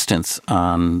insistence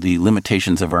on the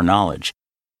limitations of our knowledge.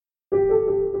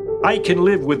 I can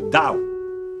live with doubt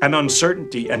and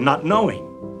uncertainty and not knowing.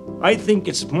 I think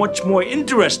it's much more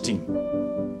interesting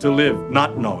to live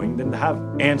not knowing than to have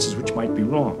answers which might be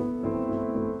wrong.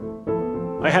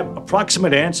 I have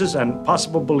approximate answers and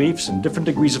possible beliefs and different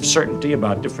degrees of certainty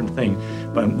about different things,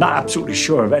 but I'm not absolutely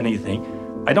sure of anything.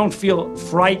 I don't feel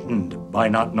frightened by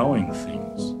not knowing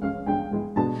things,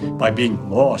 by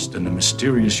being lost in the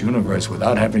mysterious universe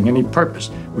without having any purpose,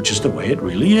 which is the way it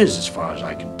really is as far as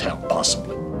I can tell,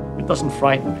 possibly. It doesn't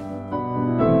frighten me.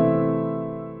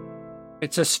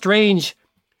 It's a strange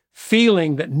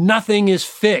feeling that nothing is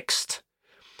fixed.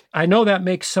 I know that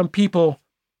makes some people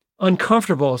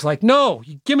uncomfortable. It's like, no,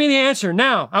 give me the answer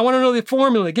now. I want to know the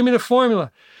formula. Give me the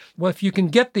formula. Well, if you can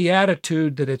get the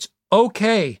attitude that it's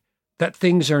okay that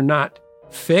things are not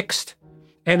fixed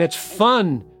and it's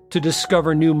fun to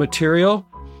discover new material,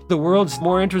 the world's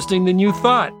more interesting than you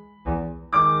thought.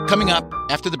 Coming up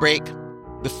after the break,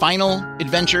 the final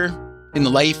adventure in the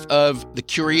life of the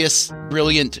curious,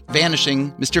 brilliant,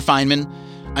 vanishing Mr. Feynman.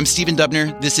 I'm Stephen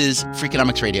Dubner. This is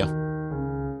Freakonomics Radio.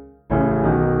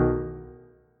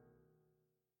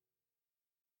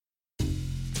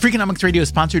 Freakonomics Radio is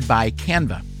sponsored by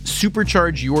Canva.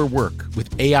 Supercharge your work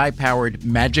with AI-powered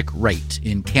Magic Write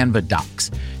in Canva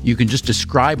Docs. You can just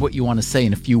describe what you want to say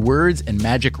in a few words, and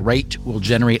Magic Write will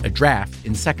generate a draft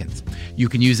in seconds. You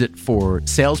can use it for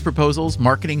sales proposals,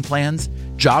 marketing plans,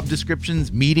 job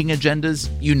descriptions, meeting agendas,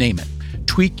 you name it.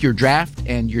 Tweak your draft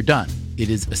and you're done.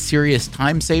 It is a serious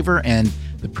time saver and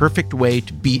the perfect way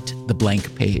to beat the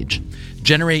blank page.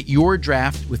 Generate your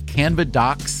draft with Canva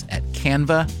Docs at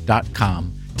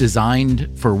canva.com. Designed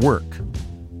for work.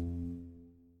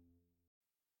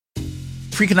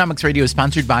 Freakonomics Radio is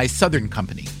sponsored by Southern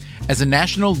Company. As a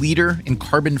national leader in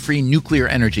carbon-free nuclear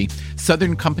energy,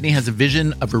 Southern Company has a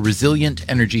vision of a resilient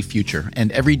energy future,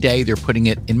 and every day they're putting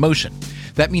it in motion.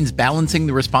 That means balancing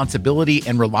the responsibility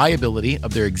and reliability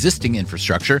of their existing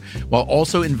infrastructure while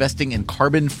also investing in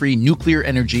carbon-free nuclear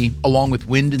energy along with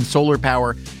wind and solar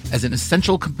power as an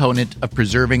essential component of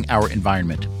preserving our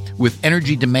environment. With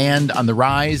energy demand on the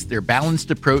rise, their balanced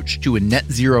approach to a net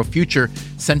zero future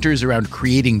centers around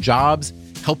creating jobs,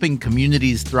 helping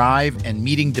communities thrive, and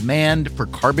meeting demand for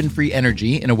carbon-free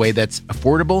energy in a way that's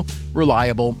affordable,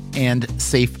 reliable, and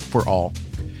safe for all.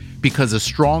 Because a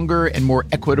stronger and more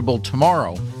equitable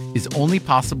tomorrow is only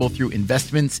possible through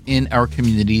investments in our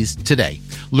communities today.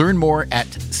 Learn more at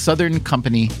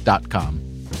southerncompany.com.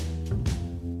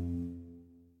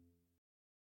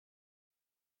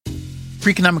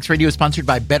 Freakonomics Radio is sponsored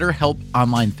by BetterHelp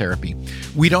Online Therapy.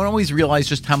 We don't always realize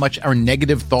just how much our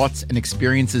negative thoughts and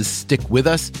experiences stick with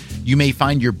us. You may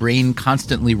find your brain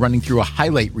constantly running through a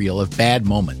highlight reel of bad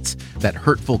moments. That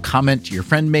hurtful comment your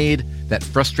friend made, that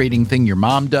frustrating thing your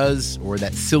mom does, or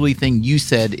that silly thing you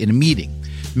said in a meeting.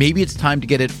 Maybe it's time to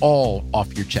get it all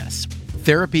off your chest.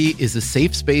 Therapy is a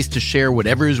safe space to share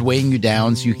whatever is weighing you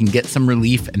down so you can get some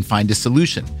relief and find a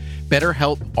solution.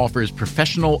 BetterHelp offers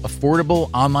professional, affordable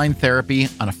online therapy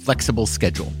on a flexible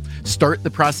schedule. Start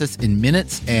the process in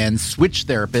minutes and switch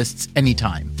therapists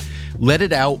anytime. Let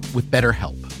it out with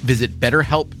BetterHelp. Visit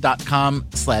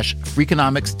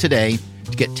betterhelp.com/Freakonomics today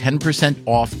to get 10%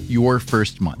 off your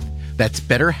first month. That's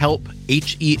BetterHelp,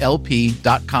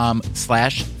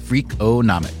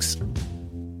 HELP.com/Freakonomics.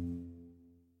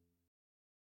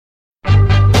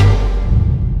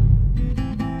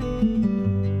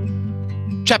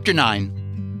 Chapter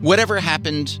 9. Whatever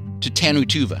Happened to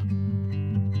Tanutuva?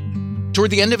 Toward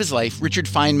the end of his life, Richard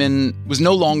Feynman was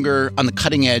no longer on the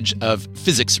cutting edge of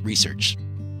physics research.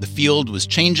 The field was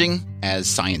changing, as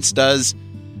science does.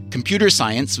 Computer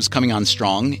science was coming on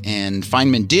strong, and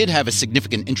Feynman did have a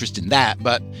significant interest in that,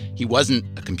 but he wasn't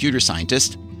a computer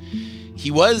scientist.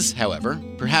 He was, however,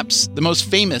 perhaps the most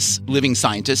famous living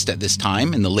scientist at this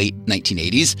time in the late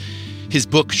 1980s. His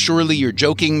book, Surely You're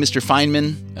Joking, Mr.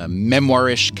 Feynman, a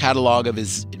memoirish catalog of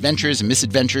his adventures and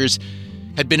misadventures,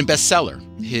 had been a bestseller.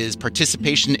 His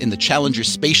participation in the Challenger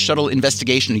space shuttle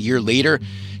investigation a year later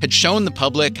had shown the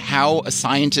public how a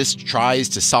scientist tries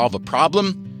to solve a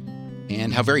problem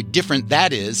and how very different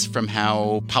that is from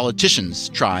how politicians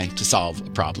try to solve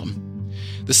a problem.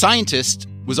 The scientist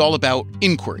was all about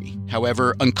inquiry,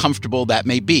 however uncomfortable that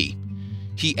may be.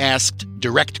 He asked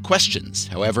direct questions,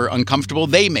 however uncomfortable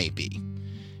they may be.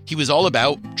 He was all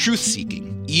about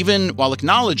truth-seeking, even while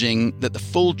acknowledging that the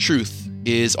full truth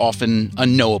is often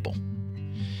unknowable.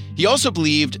 He also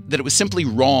believed that it was simply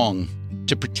wrong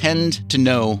to pretend to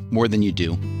know more than you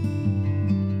do.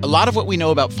 A lot of what we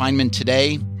know about Feynman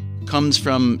today comes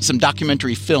from some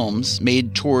documentary films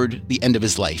made toward the end of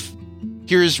his life.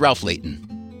 Here's Ralph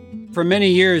Layton. For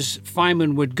many years,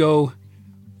 Feynman would go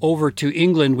over to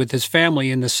England with his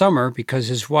family in the summer because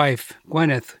his wife,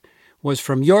 Gwyneth, was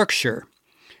from Yorkshire.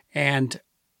 And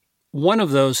one of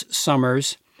those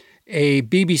summers, a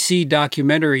BBC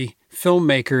documentary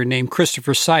filmmaker named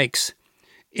Christopher Sykes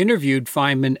interviewed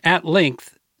Feynman at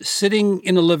length, sitting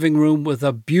in a living room with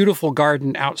a beautiful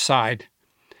garden outside,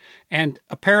 and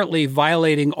apparently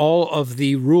violating all of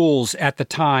the rules at the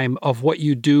time of what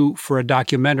you do for a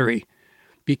documentary,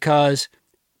 because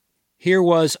here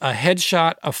was a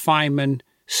headshot of Feynman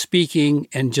speaking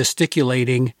and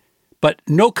gesticulating, but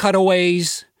no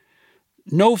cutaways,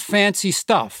 no fancy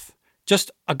stuff, just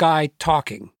a guy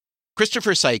talking.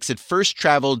 Christopher Sykes had first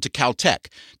traveled to Caltech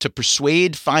to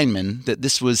persuade Feynman that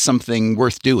this was something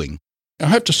worth doing. I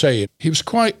have to say, he was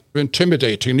quite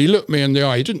intimidating. He looked me in the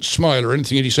eye. He didn't smile or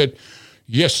anything. And he said,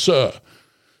 "Yes, sir."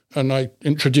 And I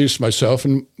introduced myself,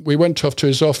 and we went off to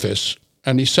his office,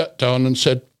 and he sat down and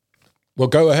said, "Well,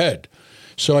 go ahead."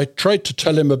 So I tried to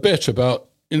tell him a bit about,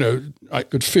 I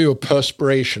could feel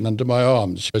perspiration under my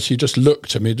arms as he just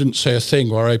looked at me, didn't say a thing,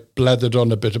 where I blathered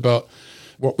on a bit about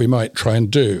what we might try and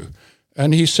do.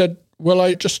 And he said, "Well,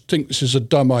 I just think this is a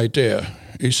dumb idea."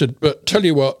 He said, "But tell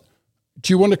you what,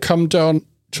 do you want to come down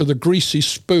to the Greasy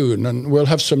Spoon and we'll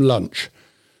have some lunch?"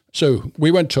 So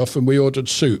we went off and we ordered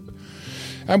soup.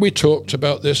 And we talked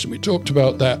about this and we talked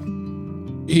about that.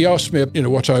 He asked me,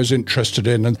 what I was interested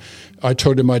in, and I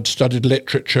told him I'd studied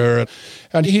literature.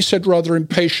 And he said rather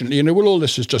impatiently, well, all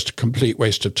this is just a complete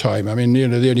waste of time. I mean,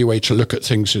 the only way to look at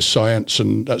things is science,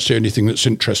 and that's the only thing that's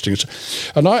interesting.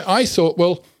 And I thought,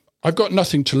 well, I've got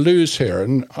nothing to lose here.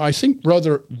 And I think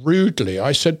rather rudely,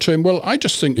 I said to him, well, I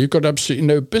just think you've got absolutely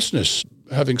no business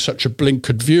having such a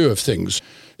blinkered view of things.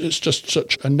 It's just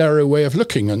such a narrow way of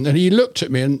looking. And then he looked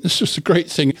at me, and this was the great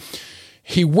thing.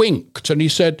 He winked and he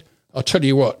said, "I'll tell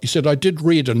you what," he said, "I did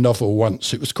read a novel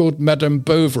once. It was called Madame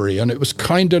Bovary, and it was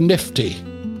kind of nifty."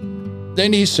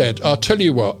 Then he said, "I'll tell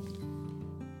you what,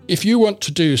 if you want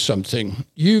to do something,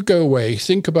 you go away,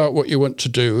 think about what you want to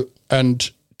do, and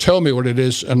tell me what it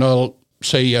is, and I'll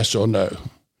say yes or no."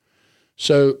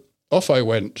 So off I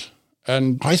went,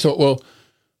 and I thought, well,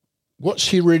 what's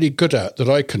he really good at that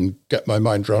I can get my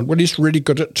mind around? Well, he's really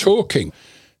good at talking.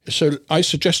 So I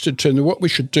suggested to him that what we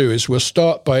should do is we'll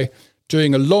start by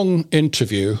doing a long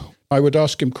interview. I would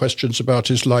ask him questions about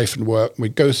his life and work.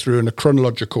 We'd go through in a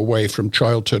chronological way from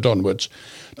childhood onwards,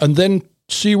 and then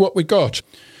see what we got.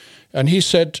 And he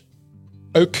said,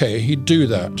 okay, he'd do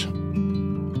that.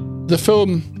 The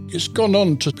film has gone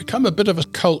on to become a bit of a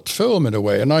cult film in a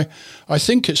way, and I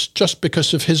think it's just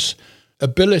because of his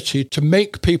ability to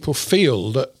make people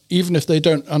feel that even if they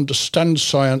don't understand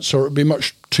science, or it would be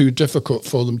much too difficult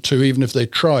for them to, even if they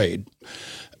tried,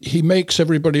 he makes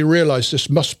everybody realize this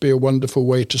must be a wonderful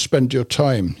way to spend your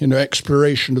time.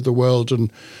 Exploration of the world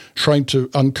and trying to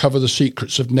uncover the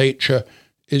secrets of nature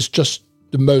is just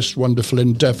the most wonderful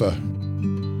endeavor.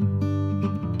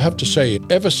 I have to say,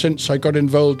 ever since I got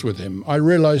involved with him, I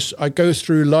realized I go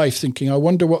through life thinking, I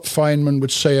wonder what Feynman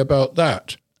would say about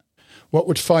that. What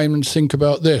would Feynman think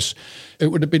about this? It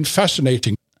would have been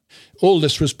fascinating. All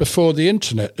this was before the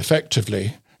internet,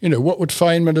 effectively. What would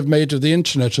Feynman have made of the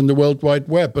internet and the World Wide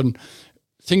Web and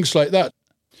things like that?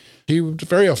 He would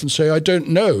very often say, I don't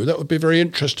know. That would be very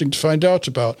interesting to find out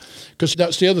about. Because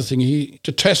that's the other thing. He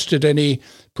detested any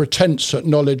pretense at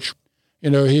knowledge.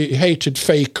 He hated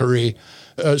fakery.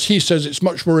 As he says, it's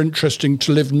much more interesting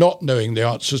to live not knowing the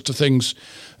answers to things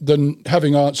than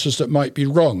having answers that might be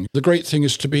wrong. The great thing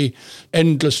is to be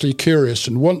endlessly curious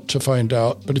and want to find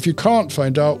out. But if you can't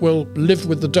find out, well, live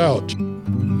with the doubt.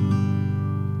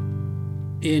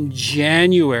 In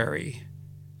January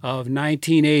of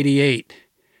 1988,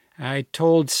 I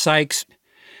told Sykes,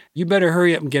 you better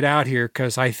hurry up and get out here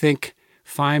because I think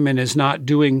Feynman is not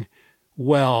doing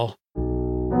well.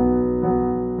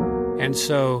 And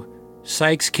so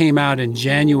Sykes came out in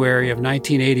January of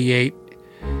 1988,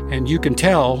 and you can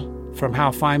tell from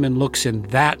how Feynman looks in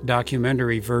that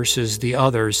documentary versus the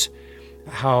others,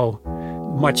 how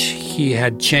much he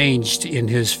had changed in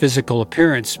his physical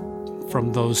appearance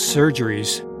from those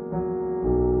surgeries.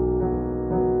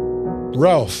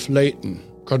 Ralph Layton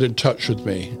got in touch with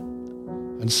me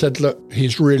and said, look,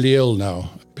 he's really ill now.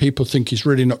 People think he's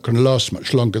really not going to last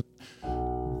much longer.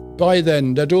 By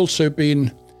then, there'd also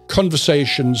been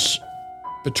conversations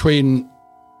between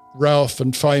Ralph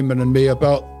and Feynman and me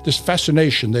about this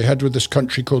fascination they had with this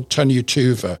country called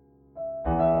Tuva.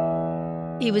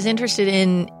 He was interested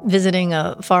in visiting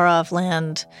a far-off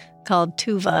land called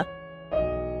Tuva.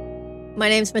 My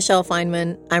name's Michelle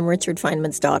Feynman. I'm Richard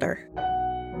Feynman's daughter.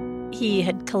 He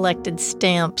had collected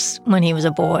stamps when he was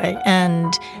a boy,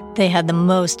 and they had the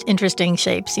most interesting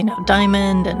shapes,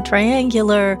 diamond and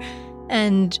triangular.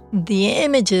 And the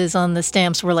images on the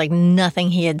stamps were like nothing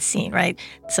he had seen, right?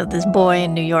 So this boy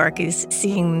in New York is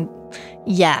seeing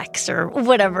yaks or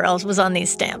whatever else was on these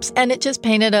stamps. And it just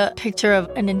painted a picture of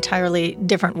an entirely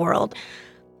different world.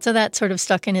 So that sort of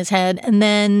stuck in his head. And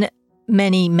then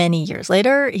many, many years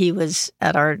later, he was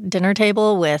at our dinner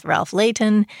table with Ralph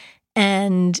Layton,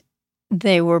 and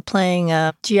they were playing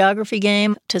a geography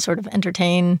game to sort of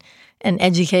entertain and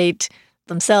educate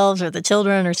themselves or the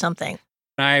children or something.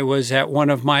 I was at one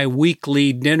of my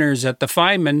weekly dinners at the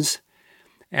Feynmans,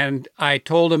 and I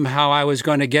told him how I was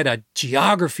going to get a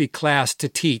geography class to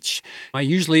teach. I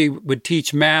usually would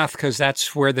teach math because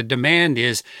that's where the demand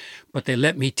is, but they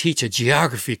let me teach a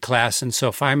geography class. And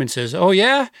so Feynman says, "Oh,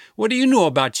 yeah? What do you know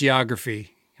about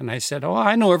geography?" And I said, "Oh,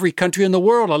 I know every country in the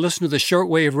world. I listen to the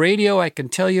shortwave radio. I can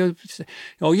tell you."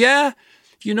 "Oh, yeah?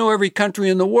 If you know every country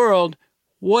in the world,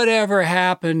 whatever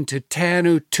happened to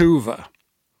Tanu Tuva?"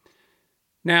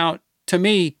 Now, to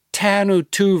me, Tanu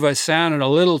Tuva sounded a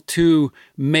little too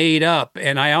made up,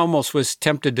 and I almost was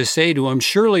tempted to say to him,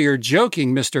 "Surely you're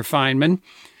joking, Mr. Feynman."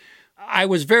 I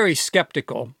was very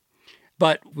skeptical,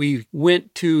 but we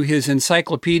went to his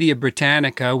Encyclopedia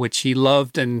Britannica, which he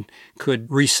loved and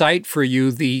could recite for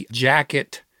you the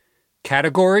jacket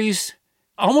categories,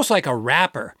 almost like a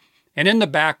rapper. And in the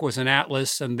back was an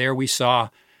atlas, and there we saw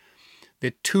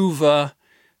the Tuva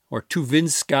or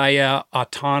Tuvinskaya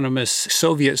Autonomous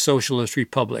Soviet Socialist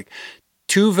Republic,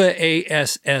 Tuva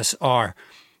ASSR,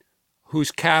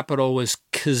 whose capital was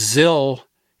Kyzyl,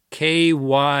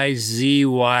 Kyzyl,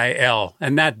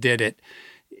 and that did it.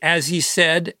 As he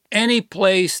said, any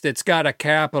place that's got a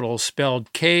capital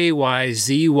spelled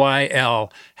Kyzyl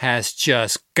has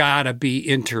just got to be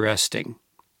interesting.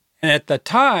 And at the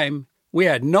time, we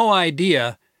had no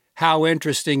idea how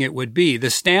interesting it would be. The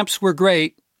stamps were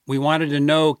great. We wanted to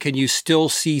know, can you still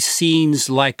see scenes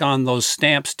like on those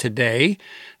stamps today?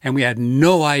 And we had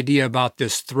no idea about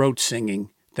this throat singing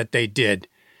that they did.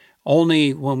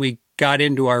 Only when we got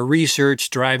into our research,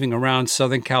 driving around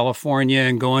Southern California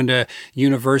and going to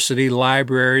university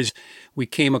libraries, we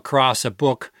came across a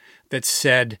book that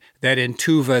said that in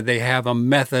Tuva they have a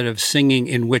method of singing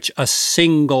in which a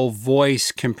single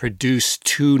voice can produce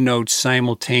two notes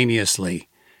simultaneously.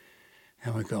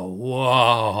 And we go,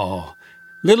 whoa.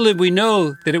 Little did we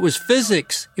know that it was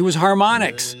physics. It was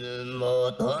harmonics.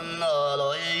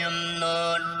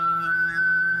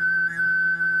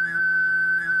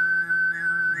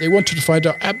 They wanted to find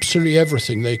out absolutely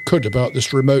everything they could about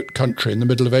this remote country in the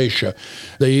middle of Asia.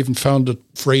 They even found a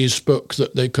phrase book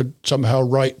that they could somehow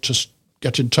write to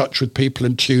get in touch with people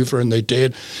in Tuva, and they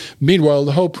did. Meanwhile,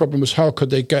 the whole problem was how could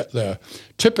they get there?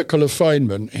 Typical of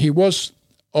Feynman, he was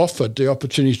offered the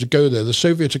opportunity to go there. The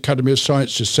Soviet Academy of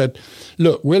Sciences said,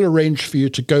 "Look, we'll arrange for you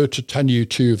to go to Tanu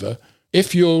Tuva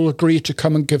if you'll agree to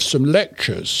come and give some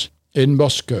lectures in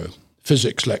Moscow,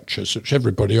 physics lectures," which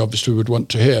everybody obviously would want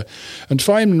to hear. And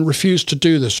Feynman refused to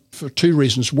do this for two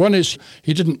reasons. One is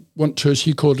he didn't want to, as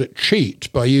he called it,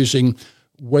 cheat by using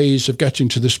ways of getting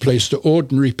to this place that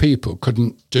ordinary people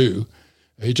couldn't do.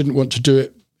 He didn't want to do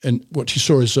it in what he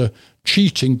saw as a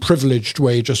cheating, privileged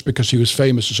way just because he was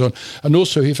famous and so on. And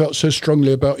also he felt so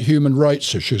strongly about human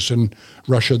rights issues in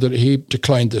Russia that he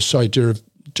declined this idea of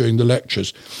doing the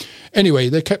lectures. Anyway,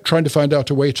 they kept trying to find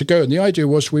out a way to go. And the idea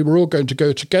was we were all going to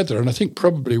go together. And I think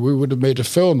probably we would have made a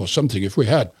film or something if we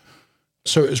had.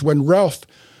 So it was when Ralph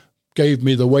gave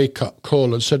me the wake-up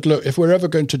call and said, "Look, if we're ever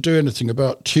going to do anything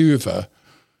about Tuva,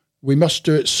 we must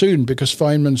do it soon because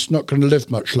Feynman's not going to live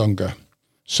much longer."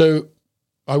 So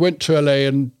I went to LA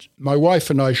and my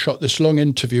wife and I shot this long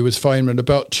interview with Feynman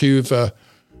about Tuva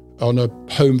on a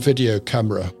home video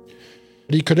camera.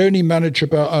 He could only manage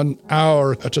about an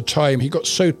hour at a time. He got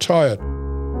so tired.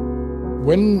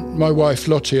 When my wife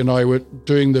Lottie and I were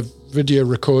doing the video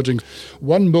recording,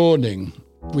 one morning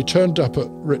we turned up at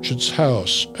Richard's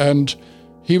house and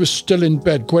he was still in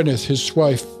bed. Gwyneth, his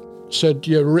wife, said,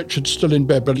 "Yeah, Richard's still in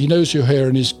bed, but he knows you're here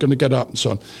and he's going to get up," and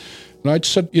so on. And I'd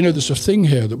said, there's a thing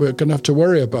here that we're going to have to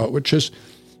worry about, which is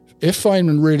if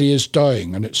Feynman really is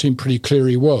dying, and it seemed pretty clear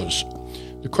he was,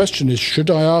 the question is,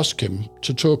 should I ask him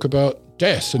to talk about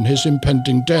death and his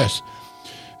impending death?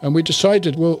 And we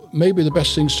decided, well, maybe the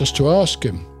best thing is just to ask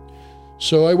him.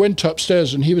 So I went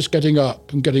upstairs and he was getting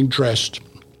up and getting dressed.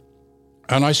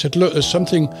 And I said, "Look, there's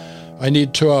something I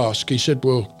need to ask." He said,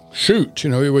 "Well, shoot."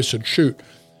 He always said, "Shoot."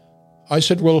 I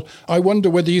said, "Well, I wonder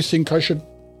whether you think I should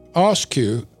ask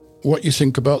you what you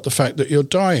think about the fact that you're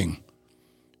dying."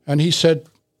 And he said,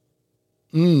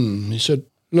 he said,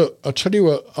 "Look, I'll tell you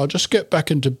what, I'll just get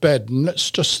back into bed and let's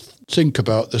just think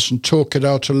about this and talk it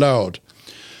out aloud."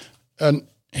 And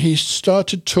he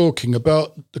started talking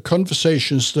about the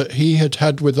conversations that he had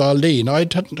had with Arlene. I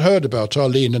hadn't heard about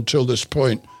Arlene until this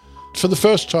point. For the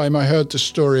first time, I heard the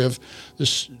story of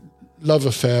this love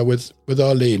affair with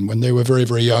Arlene when they were very,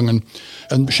 very young.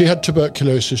 And she had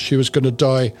tuberculosis. She was going to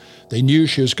die. They knew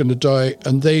she was going to die,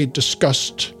 and they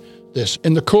discussed this.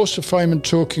 In the course of Feynman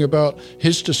talking about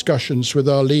his discussions with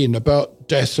Arlene about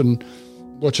death and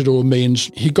what it all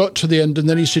means, he got to the end and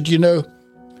then he said,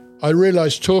 I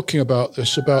realised talking about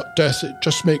this, about death, it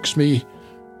just makes me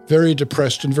very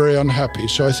depressed and very unhappy.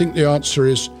 So I think the answer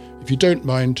is, if you don't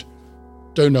mind,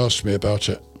 don't ask me about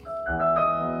it.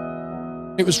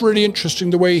 It was really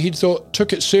interesting the way he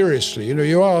took it seriously.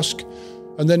 You ask,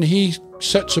 and then he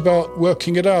sets about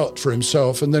working it out for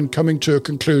himself and then coming to a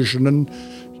conclusion and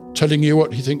telling you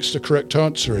what he thinks the correct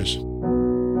answer is.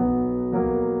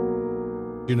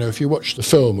 If you watch the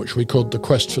film, which we called The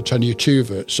Quest for Tanu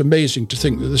Tuva, it's amazing to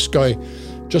think that this guy,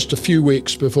 just a few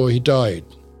weeks before he died,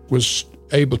 was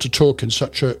able to talk in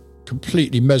such a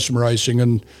completely mesmerizing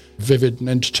and vivid and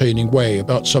entertaining way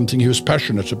about something he was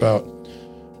passionate about.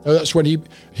 That's when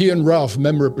he and Ralph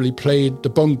memorably played the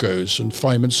bongos, and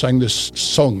Feynman sang this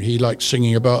song he liked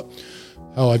singing about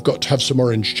how I've got to have some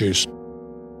orange juice.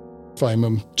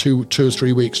 Feynman, two or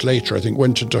 3 weeks later, I think,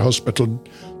 went into hospital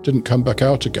and didn't come back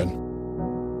out again.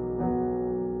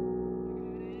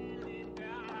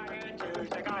 Orange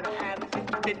juice, I gotta have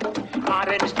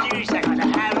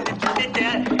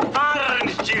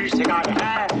orange juice, I gotta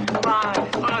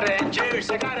have orange juice,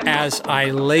 I gotta have. As I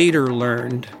later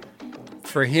learned,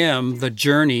 for him, the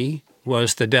journey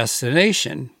was the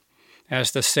destination,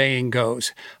 as the saying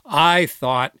goes. I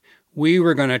thought we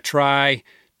were going to try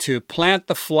to plant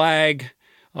the flag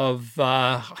of,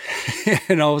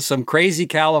 some crazy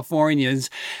Californians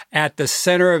at the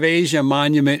Center of Asia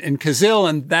Monument in Kazil,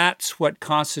 and that's what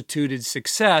constituted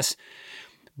success.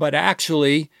 But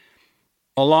actually,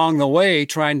 along the way,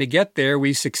 trying to get there,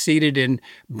 we succeeded in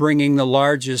bringing the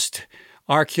largest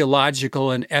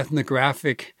archaeological and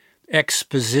ethnographic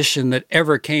exposition that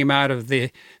ever came out of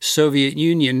the Soviet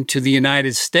Union to the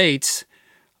United States.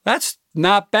 That's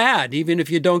not bad, even if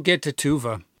you don't get to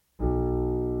Tuva.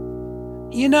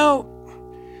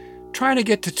 Trying to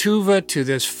get to Tuva, to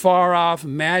this far-off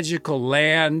magical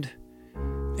land,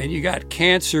 and you got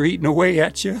cancer eating away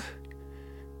at you.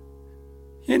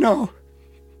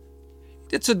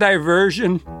 It's a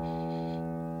diversion.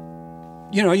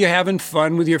 You're having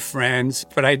fun with your friends,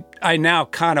 but I now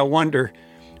kind of wonder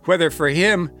whether for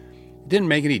him it didn't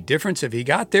make any difference if he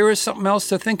got there or something else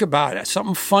to think about,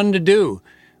 something fun to do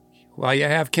while you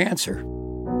have cancer.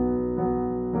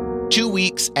 2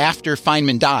 weeks after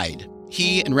Feynman died,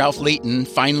 he and Ralph Layton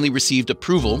finally received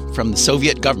approval from the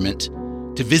Soviet government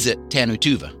to visit Tanu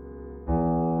Tuva.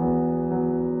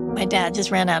 My dad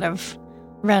just ran out of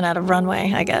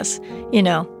runway, I guess.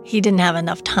 He didn't have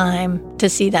enough time to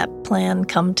see that plan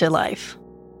come to life.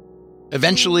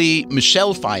 Eventually,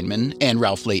 Michelle Feynman and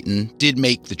Ralph Layton did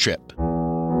make the trip.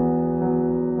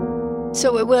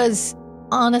 So it was,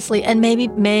 honestly, and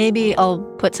maybe I'll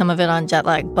put some of it on jet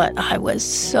lag, but I was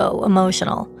so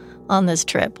emotional on this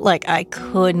trip. Like, I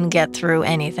couldn't get through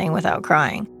anything without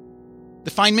crying.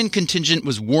 The Feynman contingent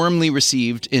was warmly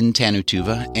received in Tanu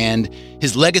Tuva, and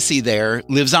his legacy there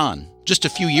lives on. Just a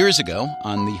few years ago,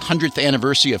 on the 100th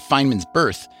anniversary of Feynman's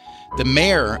birth, the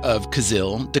mayor of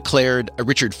Kazil declared a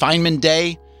Richard Feynman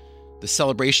Day. The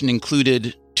celebration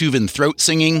included Tuvan throat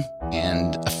singing,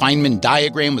 and a Feynman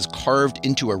diagram was carved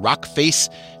into a rock face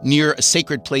near a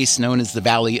sacred place known as the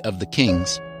Valley of the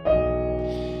Kings.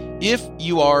 If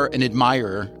you are an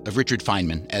admirer of Richard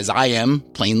Feynman, as I am,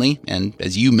 plainly, and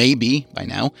as you may be by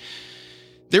now,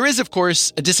 there is, of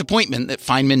course, a disappointment that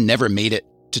Feynman never made it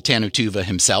to Tanu Tuva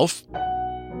himself.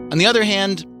 On the other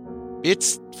hand,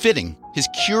 it's fitting. His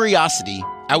curiosity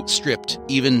outstripped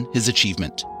even his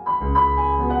achievement.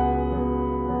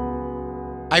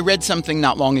 I read something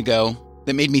not long ago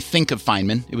that made me think of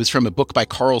Feynman. It was from a book by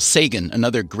Carl Sagan,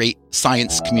 another great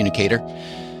science communicator.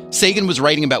 Sagan was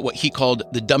writing about what he called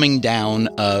the dumbing down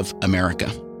of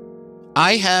America.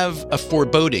 I have a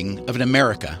foreboding of an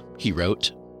America, he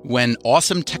wrote, when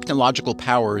awesome technological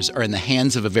powers are in the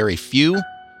hands of a very few,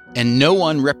 and no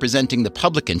one representing the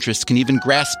public interest can even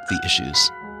grasp the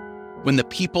issues. When the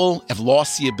people have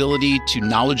lost the ability to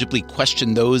knowledgeably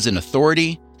question those in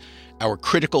authority, our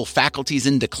critical faculties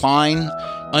in decline,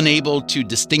 unable to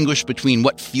distinguish between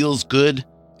what feels good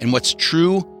and what's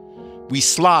true, we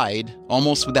slide,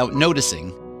 almost without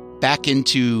noticing, back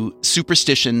into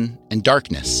superstition and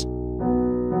darkness.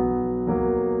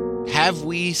 Have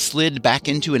we slid back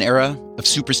into an era of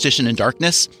superstition and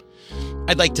darkness?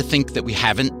 I'd like to think that we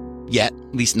haven't yet,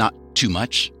 at least not too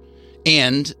much.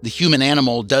 And the human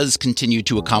animal does continue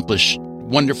to accomplish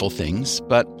wonderful things,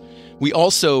 but we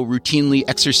also routinely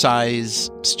exercise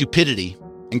stupidity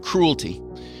and cruelty.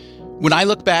 When I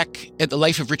look back at the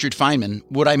life of Richard Feynman,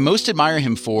 what I most admire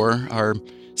him for are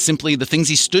simply the things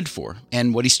he stood for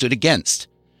and what he stood against.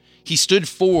 He stood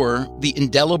for the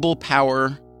indelible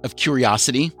power of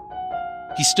curiosity.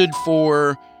 He stood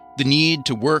for the need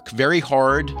to work very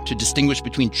hard to distinguish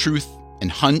between truth and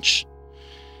hunch.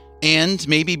 And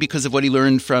maybe because of what he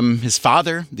learned from his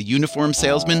father, the uniform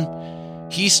salesman,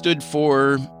 he stood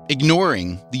for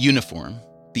ignoring the uniform,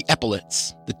 the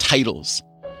epaulets, the titles.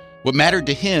 What mattered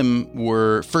to him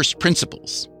were first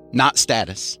principles, not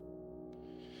status.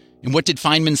 And what did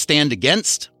Feynman stand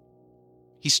against?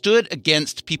 He stood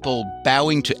against people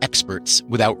bowing to experts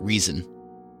without reason.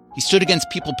 He stood against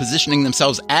people positioning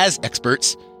themselves as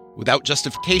experts without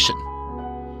justification.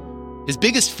 His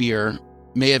biggest fear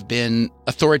may have been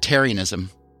authoritarianism.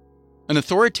 An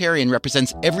authoritarian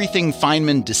represents everything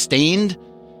Feynman disdained,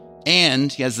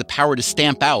 and he has the power to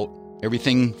stamp out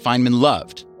everything Feynman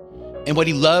loved. And what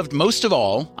he loved most of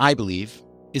all, I believe,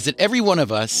 is that every one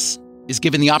of us is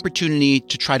given the opportunity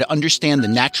to try to understand the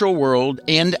natural world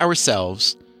and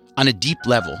ourselves on a deep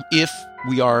level, if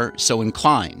we are so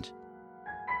inclined.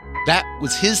 That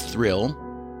was his thrill.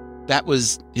 That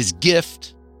was his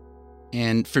gift.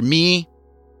 And for me,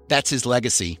 that's his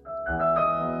legacy.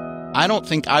 I don't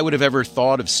think I would have ever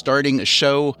thought of starting a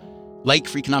show like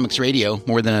Freakonomics Radio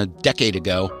more than a decade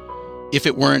ago if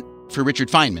it weren't for Richard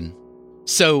Feynman.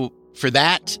 So for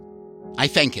that, I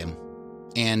thank him.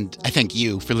 And I thank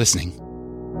you for listening.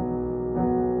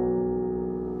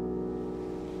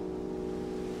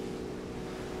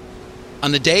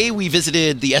 On the day we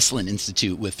visited the Esalen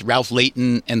Institute with Ralph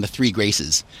Layton and the Three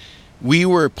Graces, we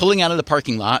were pulling out of the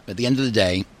parking lot at the end of the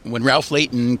day when Ralph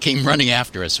Layton came running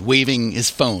after us, waving his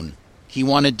phone. He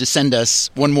wanted to send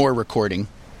us one more recording.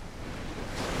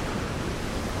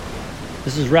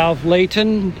 This is Ralph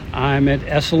Layton. I'm at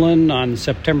Esalen on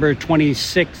September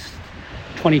 26th,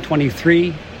 2023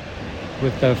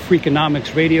 with the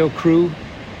Freakonomics Radio crew.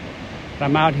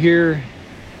 I'm out here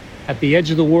at the edge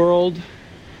of the world,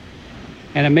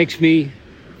 and it makes me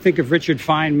think of Richard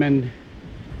Feynman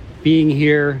being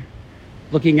here,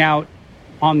 looking out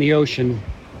on the ocean.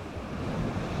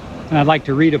 And I'd like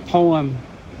to read a poem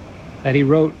that he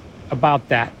wrote about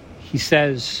that. He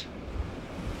says,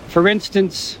 "For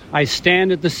instance, I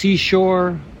stand at the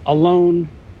seashore alone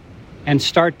and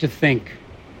start to think.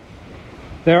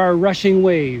 There are rushing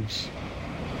waves,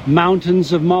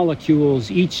 mountains of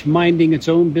molecules, each minding its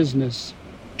own business,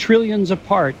 trillions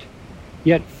apart,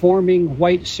 yet forming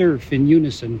white surf in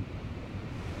unison.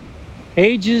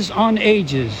 Ages on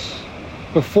ages,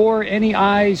 before any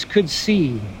eyes could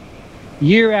see,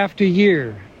 year after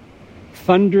year,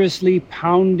 thunderously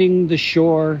pounding the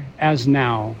shore as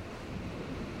now.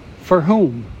 For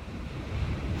whom?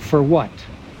 For what?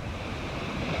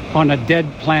 On a dead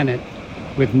planet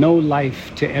with no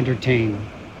life to entertain.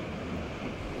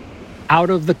 Out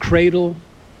of the cradle,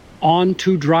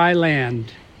 onto dry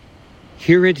land,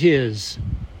 here it is,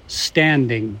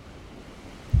 standing.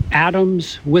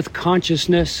 Atoms with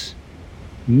consciousness,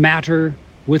 matter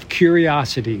with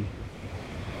curiosity.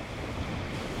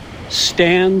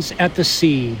 Stands at the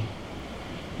sea,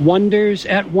 wonders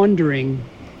at wondering,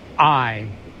 I.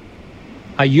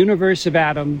 A universe of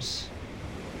atoms,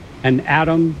 an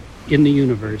atom in the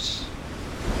universe."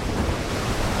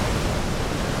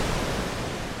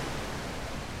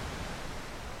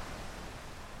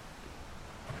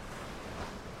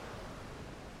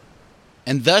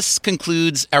 And thus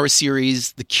concludes our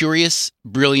series, The Curious,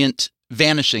 Brilliant,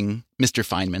 Vanishing Mr.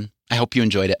 Feynman. I hope you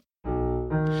enjoyed it.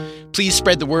 Please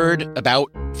spread the word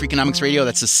about Freakonomics Radio.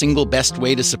 That's the single best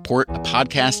way to support a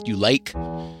podcast you like.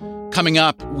 Coming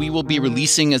up, we will be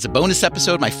releasing as a bonus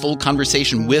episode my full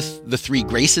conversation with the Three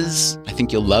Graces. I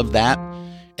think you'll love that.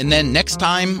 And then next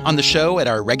time on the show at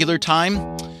our regular time,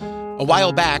 a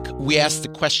while back, we asked the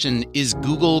question, is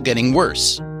Google getting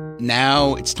worse?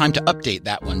 Now it's time to update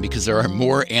that one because there are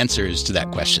more answers to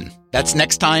that question. That's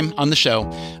next time on the show.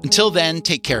 Until then,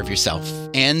 take care of yourself.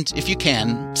 And if you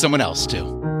can, someone else too.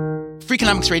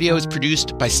 Freakonomics Radio is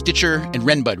produced by Stitcher and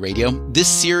Renbud Radio. This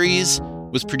series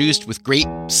was produced with great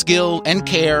skill and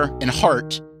care and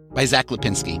heart by Zach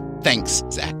Lipinski. Thanks,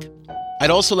 Zach. I'd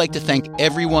also like to thank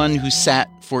everyone who sat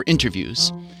for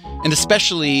interviews, and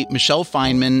especially Michelle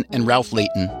Feynman and Ralph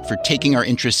Layton for taking our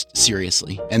interest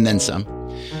seriously, and then some.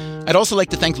 I'd also like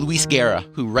to thank Luis Guerra,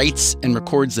 who writes and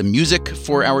records the music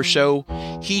for our show.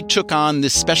 He took on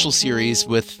this special series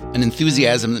with an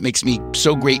enthusiasm that makes me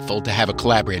so grateful to have a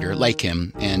collaborator like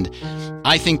him, and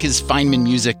I think his Feynman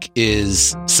music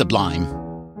is sublime.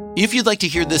 If you'd like to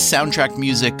hear this soundtrack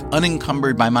music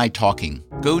unencumbered by my talking,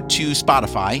 go to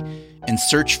Spotify and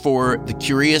search for the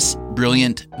curious,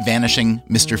 brilliant, vanishing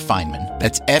Mr. Feynman.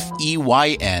 That's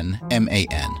Feynman.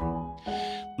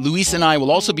 Luis and I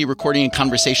will also be recording a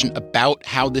conversation about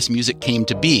how this music came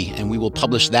to be, and we will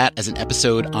publish that as an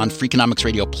episode on Freakonomics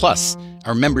Radio Plus,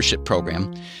 our membership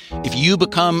program. If you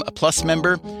become a Plus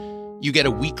member, you get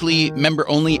a weekly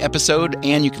member-only episode,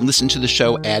 and you can listen to the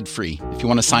show ad-free. If you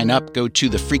want to sign up, go to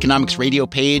the Freakonomics Radio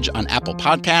page on Apple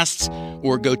Podcasts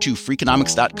or go to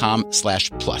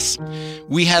freakonomics.com/plus.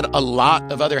 We had a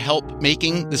lot of other help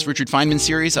making this Richard Feynman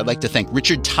series. I'd like to thank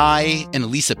Richard Ty and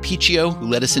Elisa Picchio, who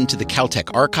led us into the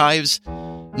Caltech archives,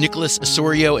 Nicholas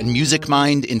Osorio and Music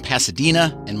Mind in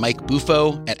Pasadena, and Mike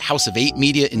Buffo at House of 8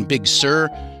 Media in Big Sur,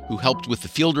 who helped with the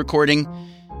field recording,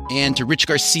 and to Rich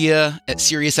Garcia at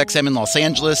SiriusXM in Los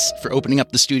Angeles for opening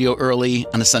up the studio early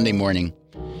on a Sunday morning.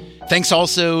 Thanks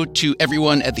also to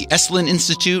everyone at the Esalen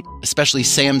Institute, especially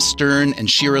Sam Stern and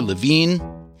Shira Levine.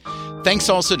 Thanks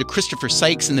also to Christopher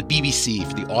Sykes and the BBC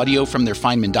for the audio from their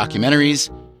Feynman documentaries,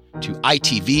 to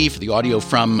ITV for the audio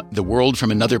from The World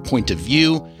from Another Point of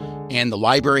View, and the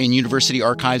Library and University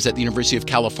Archives at the University of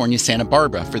California, Santa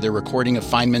Barbara for their recording of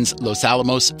Feynman's Los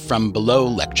Alamos From Below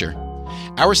lecture.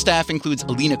 Our staff includes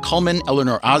Alina Kuhlman,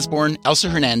 Eleanor Osborne, Elsa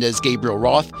Hernandez, Gabriel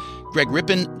Roth, Greg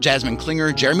Rippin, Jasmine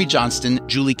Klinger, Jeremy Johnston,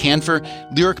 Julie Canfer,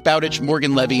 Lyric Bowditch,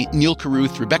 Morgan Levy, Neil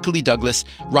Carruth, Rebecca Lee Douglas,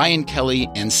 Ryan Kelly,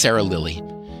 and Sarah Lilly.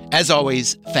 As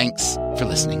always, thanks for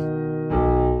listening.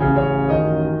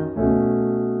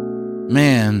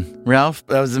 Man, Ralph,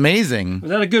 that was amazing.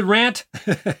 Was that a good rant?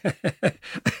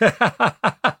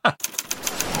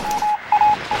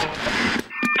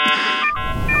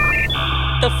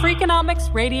 The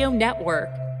Freakonomics Radio Network,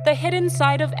 the hidden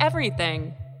side of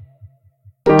everything.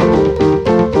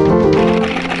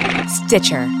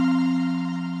 Stitcher.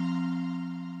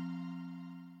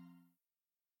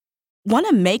 Want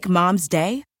to make Mom's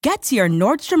day? Get to your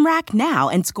Nordstrom Rack now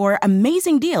and score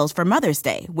amazing deals for Mother's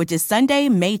Day, which is Sunday,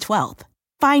 May 12th.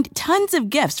 Find tons of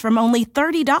gifts from only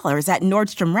 $30 at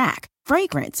Nordstrom Rack.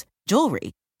 Fragrance,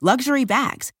 jewelry, luxury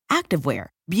bags, activewear,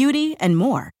 beauty, and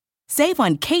more. Save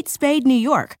on Kate Spade New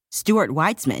York, Stuart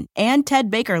Weitzman, and Ted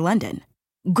Baker London.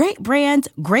 Great brands,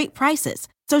 great prices.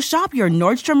 So shop your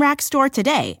Nordstrom Rack store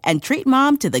today and treat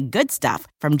Mom to the good stuff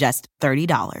from just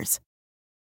 $30.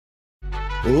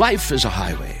 Life is a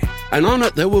highway, and on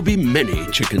it there will be many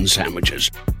chicken sandwiches.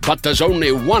 But there's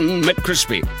only one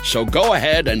McCrispy. So go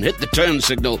ahead and hit the turn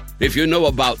signal if you know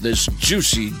about this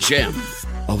juicy gem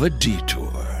of a detour.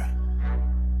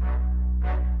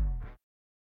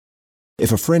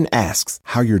 If a friend asks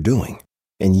how you're doing,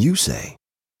 and you say,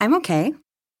 I'm okay.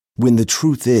 When the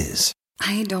truth is,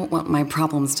 I don't want my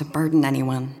problems to burden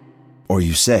anyone. Or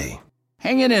you say,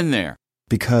 hang it in there.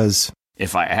 Because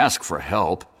if I ask for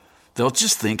help, they'll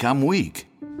just think I'm weak.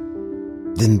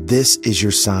 Then this is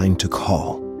your sign to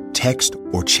call, text,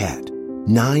 or chat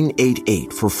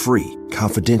 988 for free,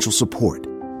 confidential support.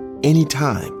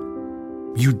 Anytime.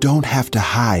 You don't have to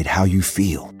hide how you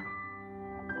feel.